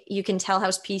you can tell how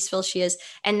peaceful she is.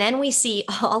 And then we see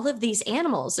all of these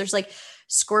animals. There's like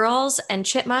squirrels and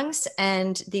chipmunks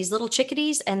and these little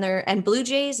chickadees and blue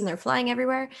jays, and they're flying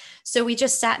everywhere. So we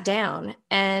just sat down,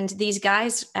 and these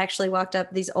guys actually walked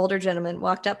up, these older gentlemen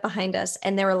walked up behind us,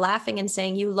 and they were laughing and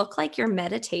saying, "You look like you're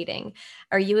meditating.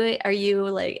 Are you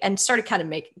like," and started kind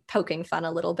of poking fun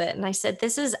a little bit. And I said,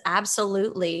 "This is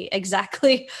absolutely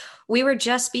exactly." We were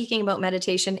just speaking about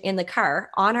meditation in the car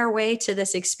on our way to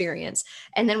this experience.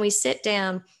 And then we sit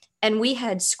down, and we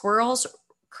had squirrels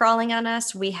crawling on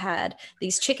us. We had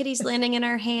these chickadees landing in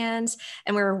our hands,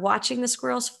 and we were watching the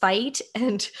squirrels fight.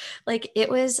 And like, it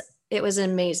was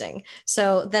amazing.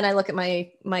 So then I look at my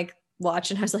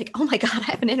watch, and I was like, oh my God,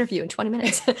 I have an interview in 20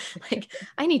 minutes. Like,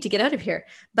 I need to get out of here.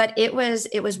 But it was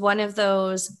one of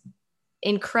those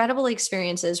incredible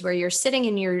experiences where you're sitting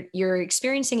and you're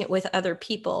experiencing it with other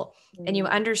people, and you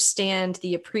understand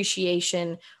the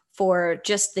appreciation for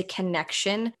just the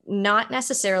connection, not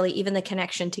necessarily even the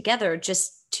connection together,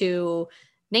 just to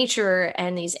nature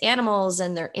and these animals,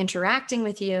 and they're interacting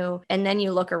with you. And then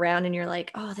you look around and you're like,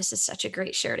 oh, this is such a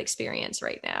great shared experience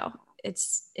right now.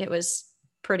 It was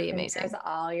pretty amazing. There's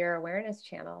all your awareness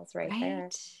channels right there.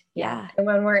 Yeah. And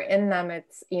when we're in them,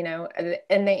 it's,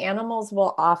 and the animals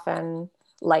will often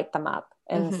light them up.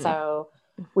 And so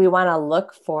we want to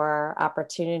look for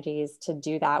opportunities to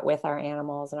do that with our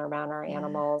animals and around our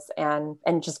animals, and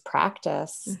just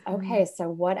practice. Okay, so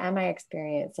what am I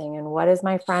experiencing, and what is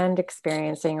my friend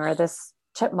experiencing, or this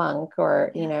chipmunk,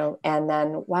 or and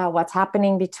then, wow, what's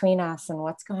happening between us, and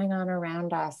what's going on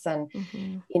around us. And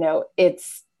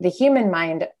it's the human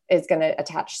mind is going to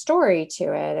attach story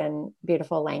to it and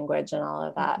beautiful language and all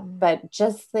of that. But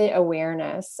just the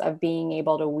awareness of being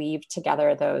able to weave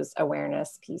together those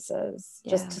awareness pieces,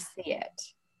 just to see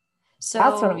it. So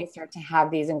that's when we start to have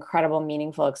these incredible,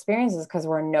 meaningful experiences, because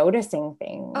we're noticing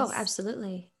things. Oh,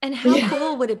 absolutely. And how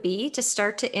cool would it be to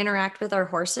start to interact with our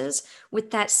horses with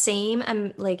that same,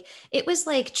 it was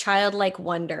like childlike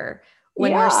wonder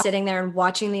when we're sitting there and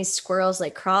watching these squirrels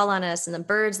like crawl on us, and the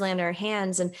birds land in our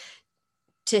hands, and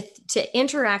to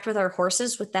interact with our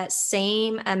horses with that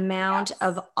same amount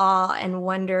of awe and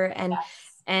wonder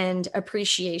and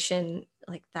appreciation.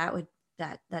 Like that's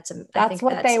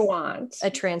what they want. A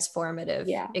transformative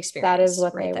experience. That is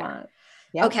what they want.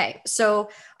 Yep. Okay. So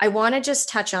I want to just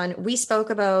touch on, we spoke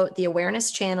about the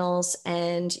awareness channels,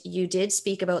 and you did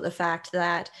speak about the fact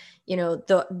that,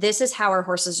 this is how our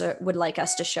horses would like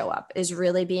us to show up, is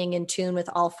really being in tune with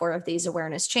all 4 of these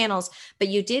awareness channels. But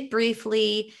you did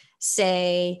briefly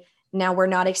say, now we're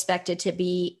not expected to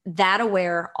be that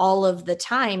aware all of the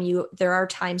time. There are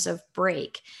times of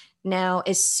break. Now,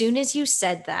 as soon as you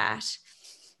said that,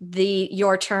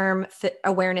 your term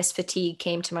awareness fatigue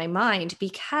came to my mind,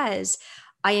 because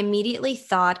I immediately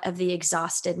thought of the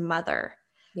exhausted mother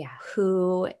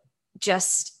who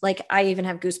just, like, I even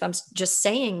have goosebumps just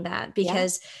saying that,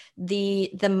 because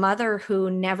the mother who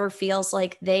never feels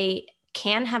like they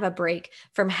can have a break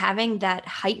from having that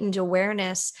heightened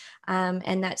awareness,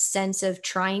 and that sense of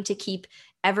trying to keep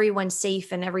everyone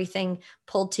safe and everything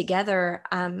pulled together.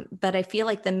 But I feel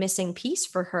like the missing piece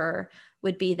for her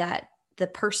would be that the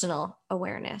personal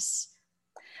awareness.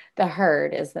 The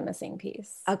herd is the missing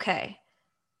piece. Okay.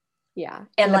 Yeah.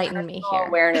 And enlighten me here.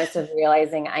 Awareness of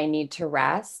realizing I need to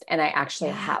rest, and I actually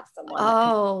have someone that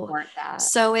can support that.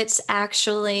 So it's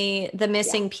actually the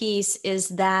missing piece is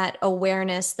that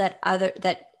awareness that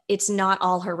it's not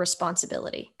all her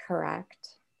responsibility. Correct.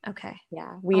 Okay.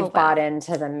 Yeah. We've bought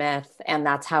into the myth, and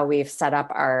that's how we've set up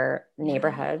our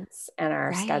neighborhoods and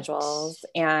our schedules.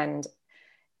 And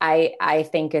I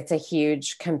think it's a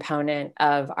huge component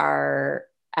of our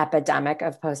epidemic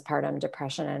of postpartum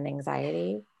depression and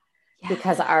anxiety.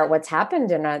 Because what's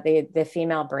happened in the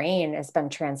female brain has been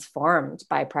transformed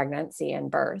by pregnancy and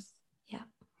birth. Yeah,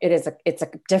 it's a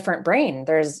different brain.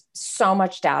 There's so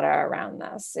much data around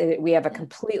this. We have a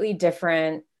completely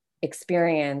different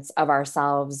experience of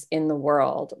ourselves in the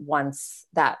world once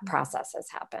that process has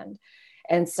happened,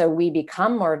 and so we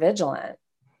become more vigilant.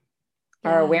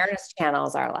 Our awareness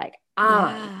channels are like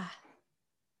on,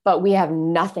 but we have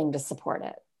nothing to support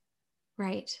it.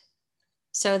 Right.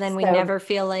 So then we never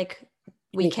feel like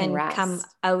we can come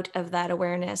out of that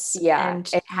awareness. Yeah. And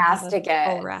it has to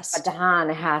get, baton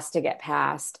has to get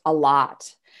past a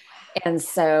lot. And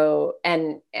so,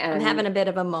 and I'm having a bit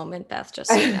of a moment, Beth, just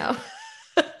so you know.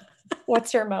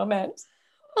 What's your moment?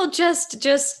 Well,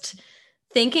 just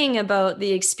thinking about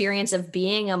the experience of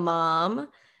being a mom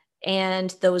and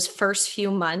those first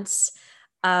few months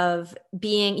of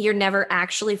being, you're never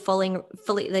actually fully,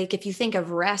 like if you think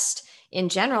of rest in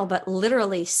general, but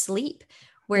literally sleep,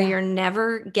 where Yeah. you're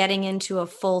never getting into a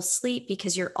full sleep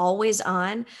because you're always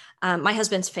on. My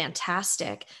husband's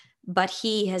fantastic, but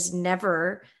he has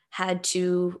never had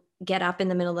to get up in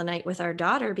the middle of the night with our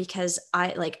daughter because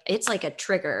I like it's like a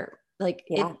trigger. Like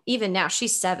Yeah. it, even now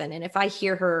she's 7, and if I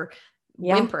hear her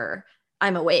Yeah. whimper,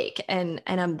 I'm awake and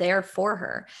I'm there for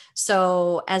her.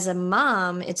 So as a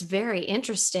mom, it's very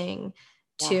interesting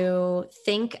Yeah. to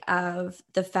think of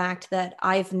the fact that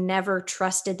I've never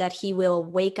trusted that he will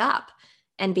wake up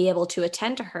and be able to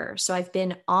attend to her. So I've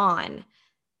been on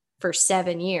for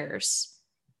 7 years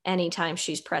anytime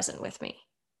she's present with me,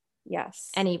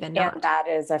 Yes. and even And not. that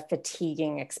is a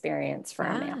fatiguing experience for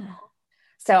a Yeah. mammal.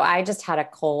 So I just had a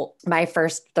colt,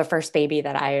 the first baby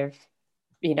that I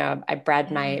bred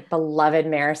Yeah. my beloved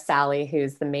mare, Sally,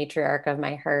 who's the matriarch of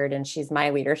my herd, and she's my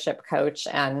leadership coach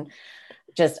and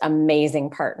just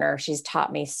amazing partner. She's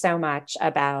taught me so much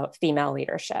about female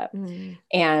leadership. Mm.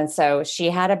 And so she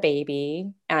had a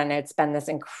baby, and it's been this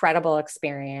incredible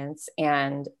experience.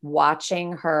 And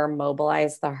watching her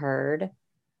mobilize the herd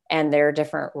and their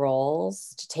different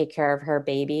roles to take care of her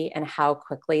baby and how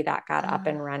quickly that got up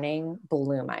and running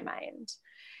blew my mind.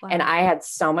 And Wow. I had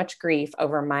so much grief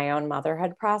over my own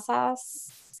motherhood process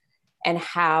and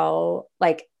how,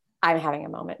 like, I'm having a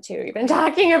moment too, even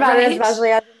talking about it, Right.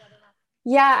 especially as,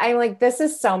 yeah, I'm like, this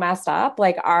is so messed up,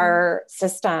 like Yeah. our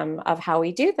system of how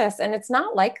we do this. And it's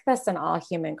not like this in all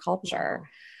human culture.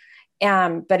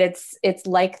 But it's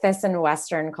like this in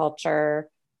Western culture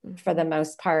for the Mhm.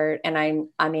 most part. And I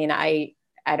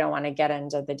don't want to get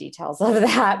into the details of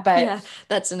that, Yeah,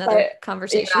 that's another but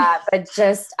conversation. yeah, but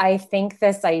just, I think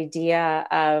this idea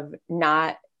of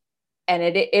not, and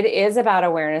it is about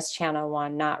awareness channel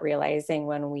one, not realizing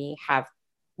when we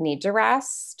need to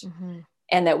rest, Mhm.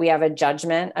 and that we have a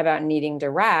judgment about needing to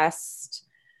rest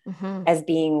Mhm. as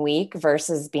being weak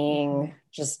versus being Mhm.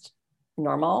 just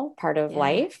normal part of Yeah,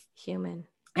 life. human.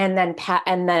 And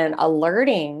then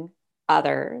alerting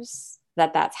others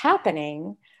that that's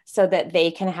happening so that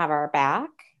they can have our back,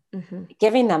 Mhm.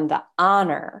 giving them the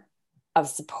honor of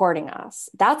supporting us.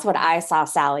 That's what I saw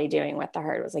Sally doing with the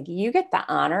herd, was like, you get the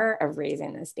honor of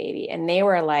raising this baby. And they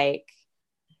were like,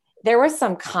 there was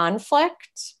some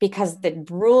conflict because the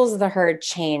rules of the herd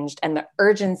changed and the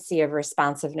urgency of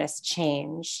responsiveness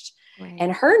changed, Right.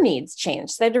 and her needs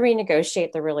changed. So they had to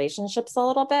renegotiate the relationships a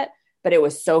little bit, but it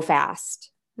was so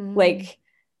fast. Mm. Like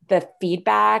the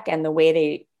feedback and the way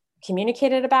they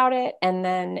communicated about it. And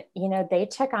then, they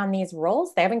took on these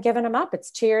roles. They haven't given them up. It's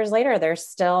 2 years later. They're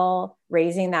still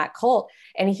raising that colt.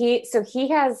 And he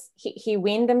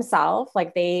weaned himself.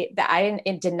 Like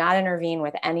it did not intervene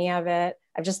with any of it.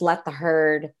 I've just let the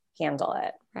herd handle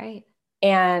it. Right.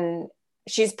 And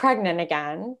she's pregnant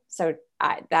again. So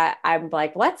I'm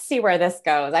like, let's see where this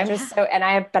goes. I'm just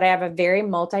Yeah. but I have a very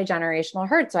multi-generational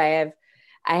herd. So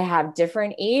I have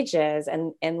different ages,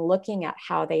 and looking at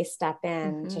how they step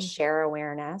in to Mhm. share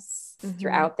awareness Mhm.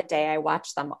 throughout the day. I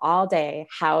watch them all day,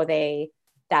 how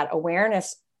that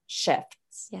awareness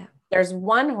shifts. Yeah. There's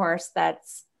one horse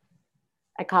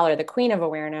I call her the queen of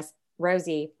awareness,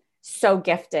 Rosie, so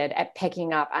gifted at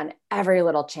picking up on every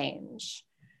little change.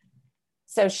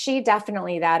 So she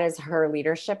definitely, that is her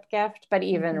leadership gift. But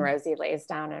even Mhm. Rosie lays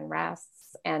down and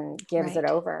rests and gives it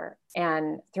Right. over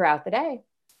and throughout the day.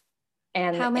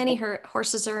 And How many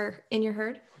horses are in your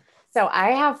herd? so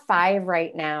I have 5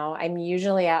 right now. I'm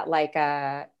usually at like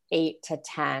a 8 to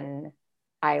 10.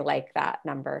 I like that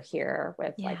number here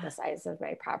with like the Yeah. size of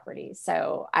my property.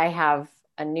 So I have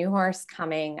a new horse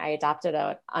coming. I adopted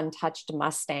an untouched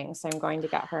Mustang. So I'm going to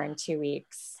get her in 2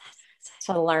 weeks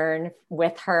to learn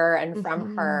with her and from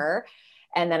Mhm. her.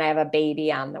 And then I have a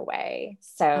baby on the way. Oh,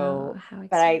 So, how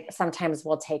but I exciting. sometimes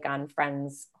will take on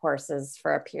friends' horses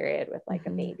for a period with like a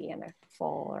Mhm. baby and a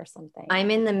foal or something. I'm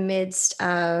in the midst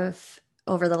of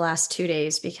over the last 2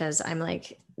 days because I'm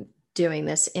like doing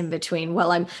this in between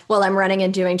while I'm running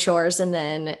and doing chores and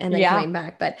then Yeah. coming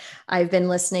back. But I've been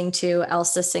listening to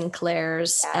Elsa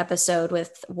Sinclair's Yes. episode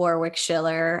with Warwick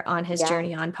Schiller on his Yeah.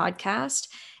 Journey On podcast.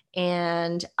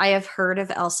 And I have heard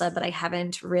of Elsa, but I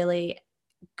haven't really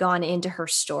gone into her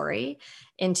story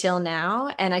until now.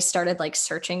 And I started like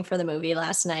searching for the movie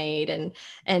last night and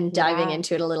diving Yeah.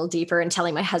 into it a little deeper and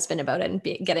telling my husband about it and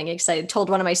getting excited.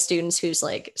 Told one of my students who's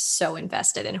like so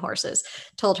invested in horses,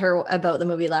 told her about the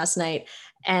movie last night.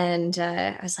 And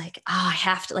I was like, oh, I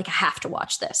have to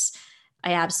watch this.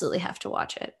 I absolutely have to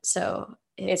watch it. So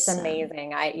It's it's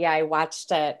amazing. I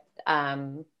watched it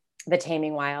the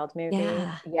Taming Wild movie.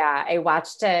 Yeah. Yeah, I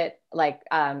watched it like,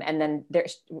 and then there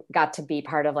got to be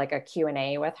part of like a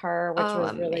Q&A with her, which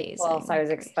was really cool. So I was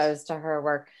exposed to her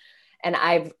work, and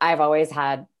I've always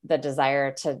had the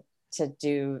desire to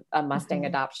do a Mustang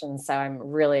adoption. So I'm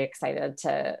really excited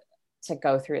to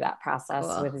go through that process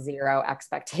with zero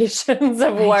expectations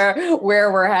of where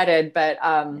we're headed. But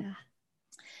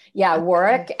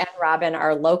Warwick and Robin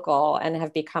are local and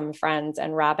have become friends.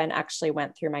 And Robin actually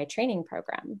went through my training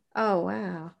program. Oh,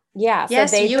 wow. Yeah.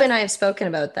 Yes, so you and I have spoken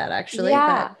about that actually.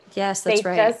 Yeah. Yes, that's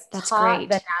right. That's great.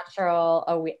 The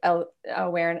natural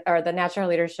awareness or the natural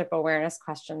leadership awareness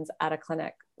questions at a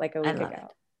clinic like a week ago.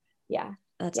 It. Yeah.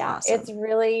 That's awesome. It's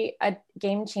really a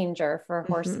game changer for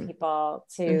horse people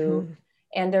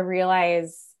and to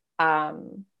realize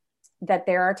that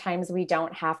there are times we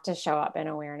don't have to show up in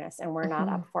awareness and we're not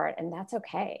up for it. And that's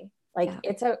okay. Like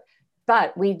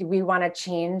but we want to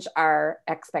change our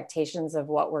expectations of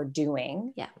what we're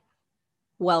doing. Yeah.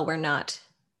 Well, we're not.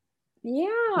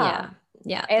 Yeah.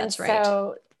 Yeah. And that's right.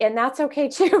 So, and that's okay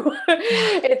too.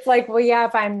 It's like, well, yeah,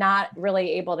 if I'm not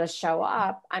really able to show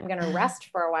up, I'm going to rest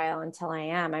for a while until I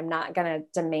am. I'm not going to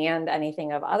demand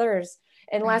anything of others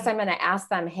unless I'm going to ask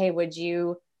them, hey, would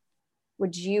you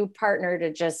partner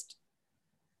to just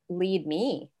lead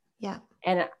me? Yeah.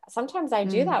 And sometimes I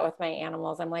do that with my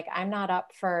animals. I'm like, I'm not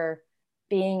up for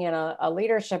being in a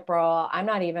leadership role. I'm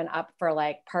not even up for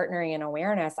like partnering in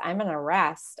awareness. I'm going to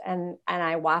rest and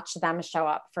I watch them show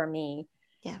up for me.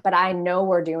 Yeah. But I know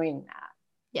we're doing that.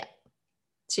 Yeah.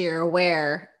 So you're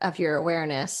aware of your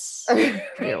awareness. Your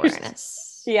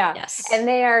awareness. Yeah. Yes. And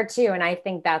they are too. And I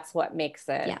think that's what makes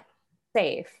it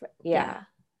safe. Yeah.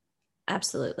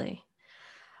 Absolutely.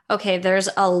 Okay. There's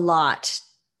a lot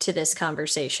to this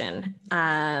conversation.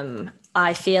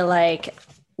 I feel like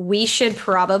we should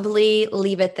probably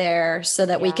leave it there so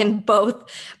that we can both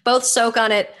soak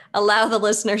on it, allow the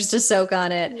listeners to soak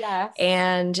on it. Yes.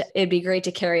 And it'd be great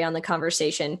to carry on the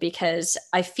conversation because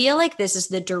I feel like this is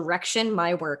the direction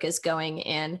my work is going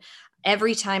in.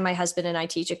 Every time my husband and I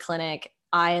teach a clinic,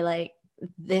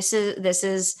 this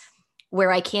is where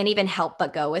I can't even help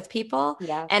but go with people.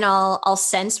 Yes. And I'll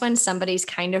sense when somebody's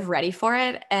kind of ready for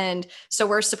it. And so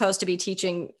we're supposed to be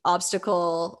teaching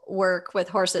obstacle work with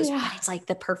horses, but it's like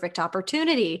the perfect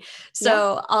opportunity.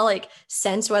 So I'll like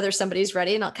sense whether somebody's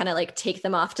ready and I'll kind of like take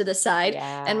them off to the side.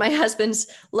 Yeah. And my husband's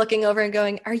looking over and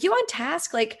going, are you on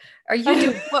task? Like, are you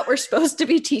doing what we're supposed to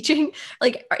be teaching?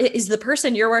 Like, is the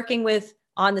person you're working with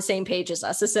on the same page as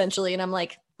us essentially? And I'm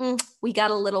like, we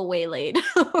got a little waylaid.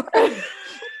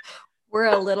 We're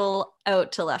a little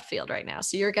out to left field right now.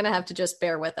 So you're going to have to just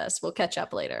bear with us. We'll catch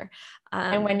up later.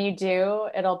 And when you do,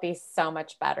 it'll be so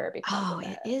much better. Because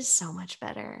it is so much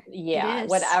better. Yeah.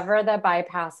 Whatever the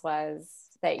bypass was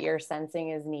that you're sensing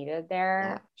is needed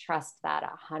there, trust that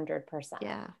 100%.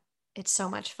 Yeah. It's so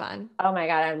much fun. Oh my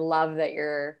God. I love that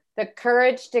the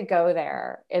courage to go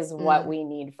there is what we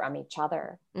need from each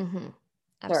other. Mm-hmm.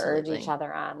 To urge each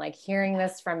other on. Like hearing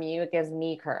this from you, it gives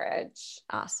me courage.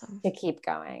 Awesome. To keep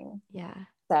going. Yeah.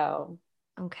 So.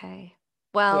 Okay.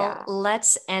 Well,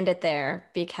 let's end it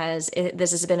there because this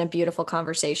has been a beautiful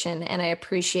conversation and I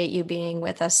appreciate you being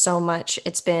with us so much.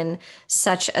 It's been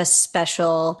such a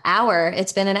special hour.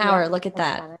 It's been an hour. Look at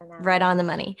that. Right on the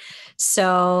money.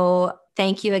 So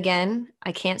thank you again.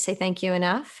 I can't say thank you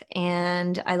enough.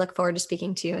 And I look forward to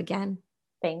speaking to you again.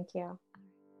 Thank you.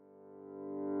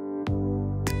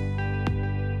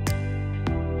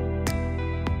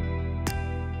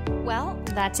 Well,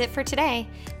 that's it for today.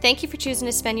 Thank you for choosing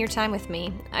to spend your time with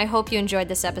me. I hope you enjoyed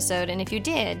this episode, and if you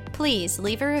did, please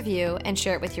leave a review and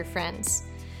share it with your friends.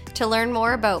 To learn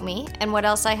more about me and what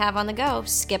else I have on the go,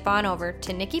 skip on over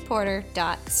to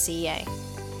nikkiporter.ca.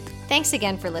 Thanks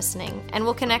again for listening, and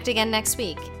we'll connect again next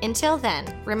week. Until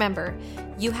then, remember,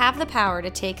 you have the power to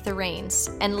take the reins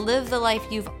and live the life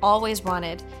you've always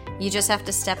wanted. You just have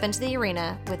to step into the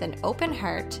arena with an open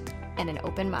heart and an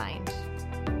open mind.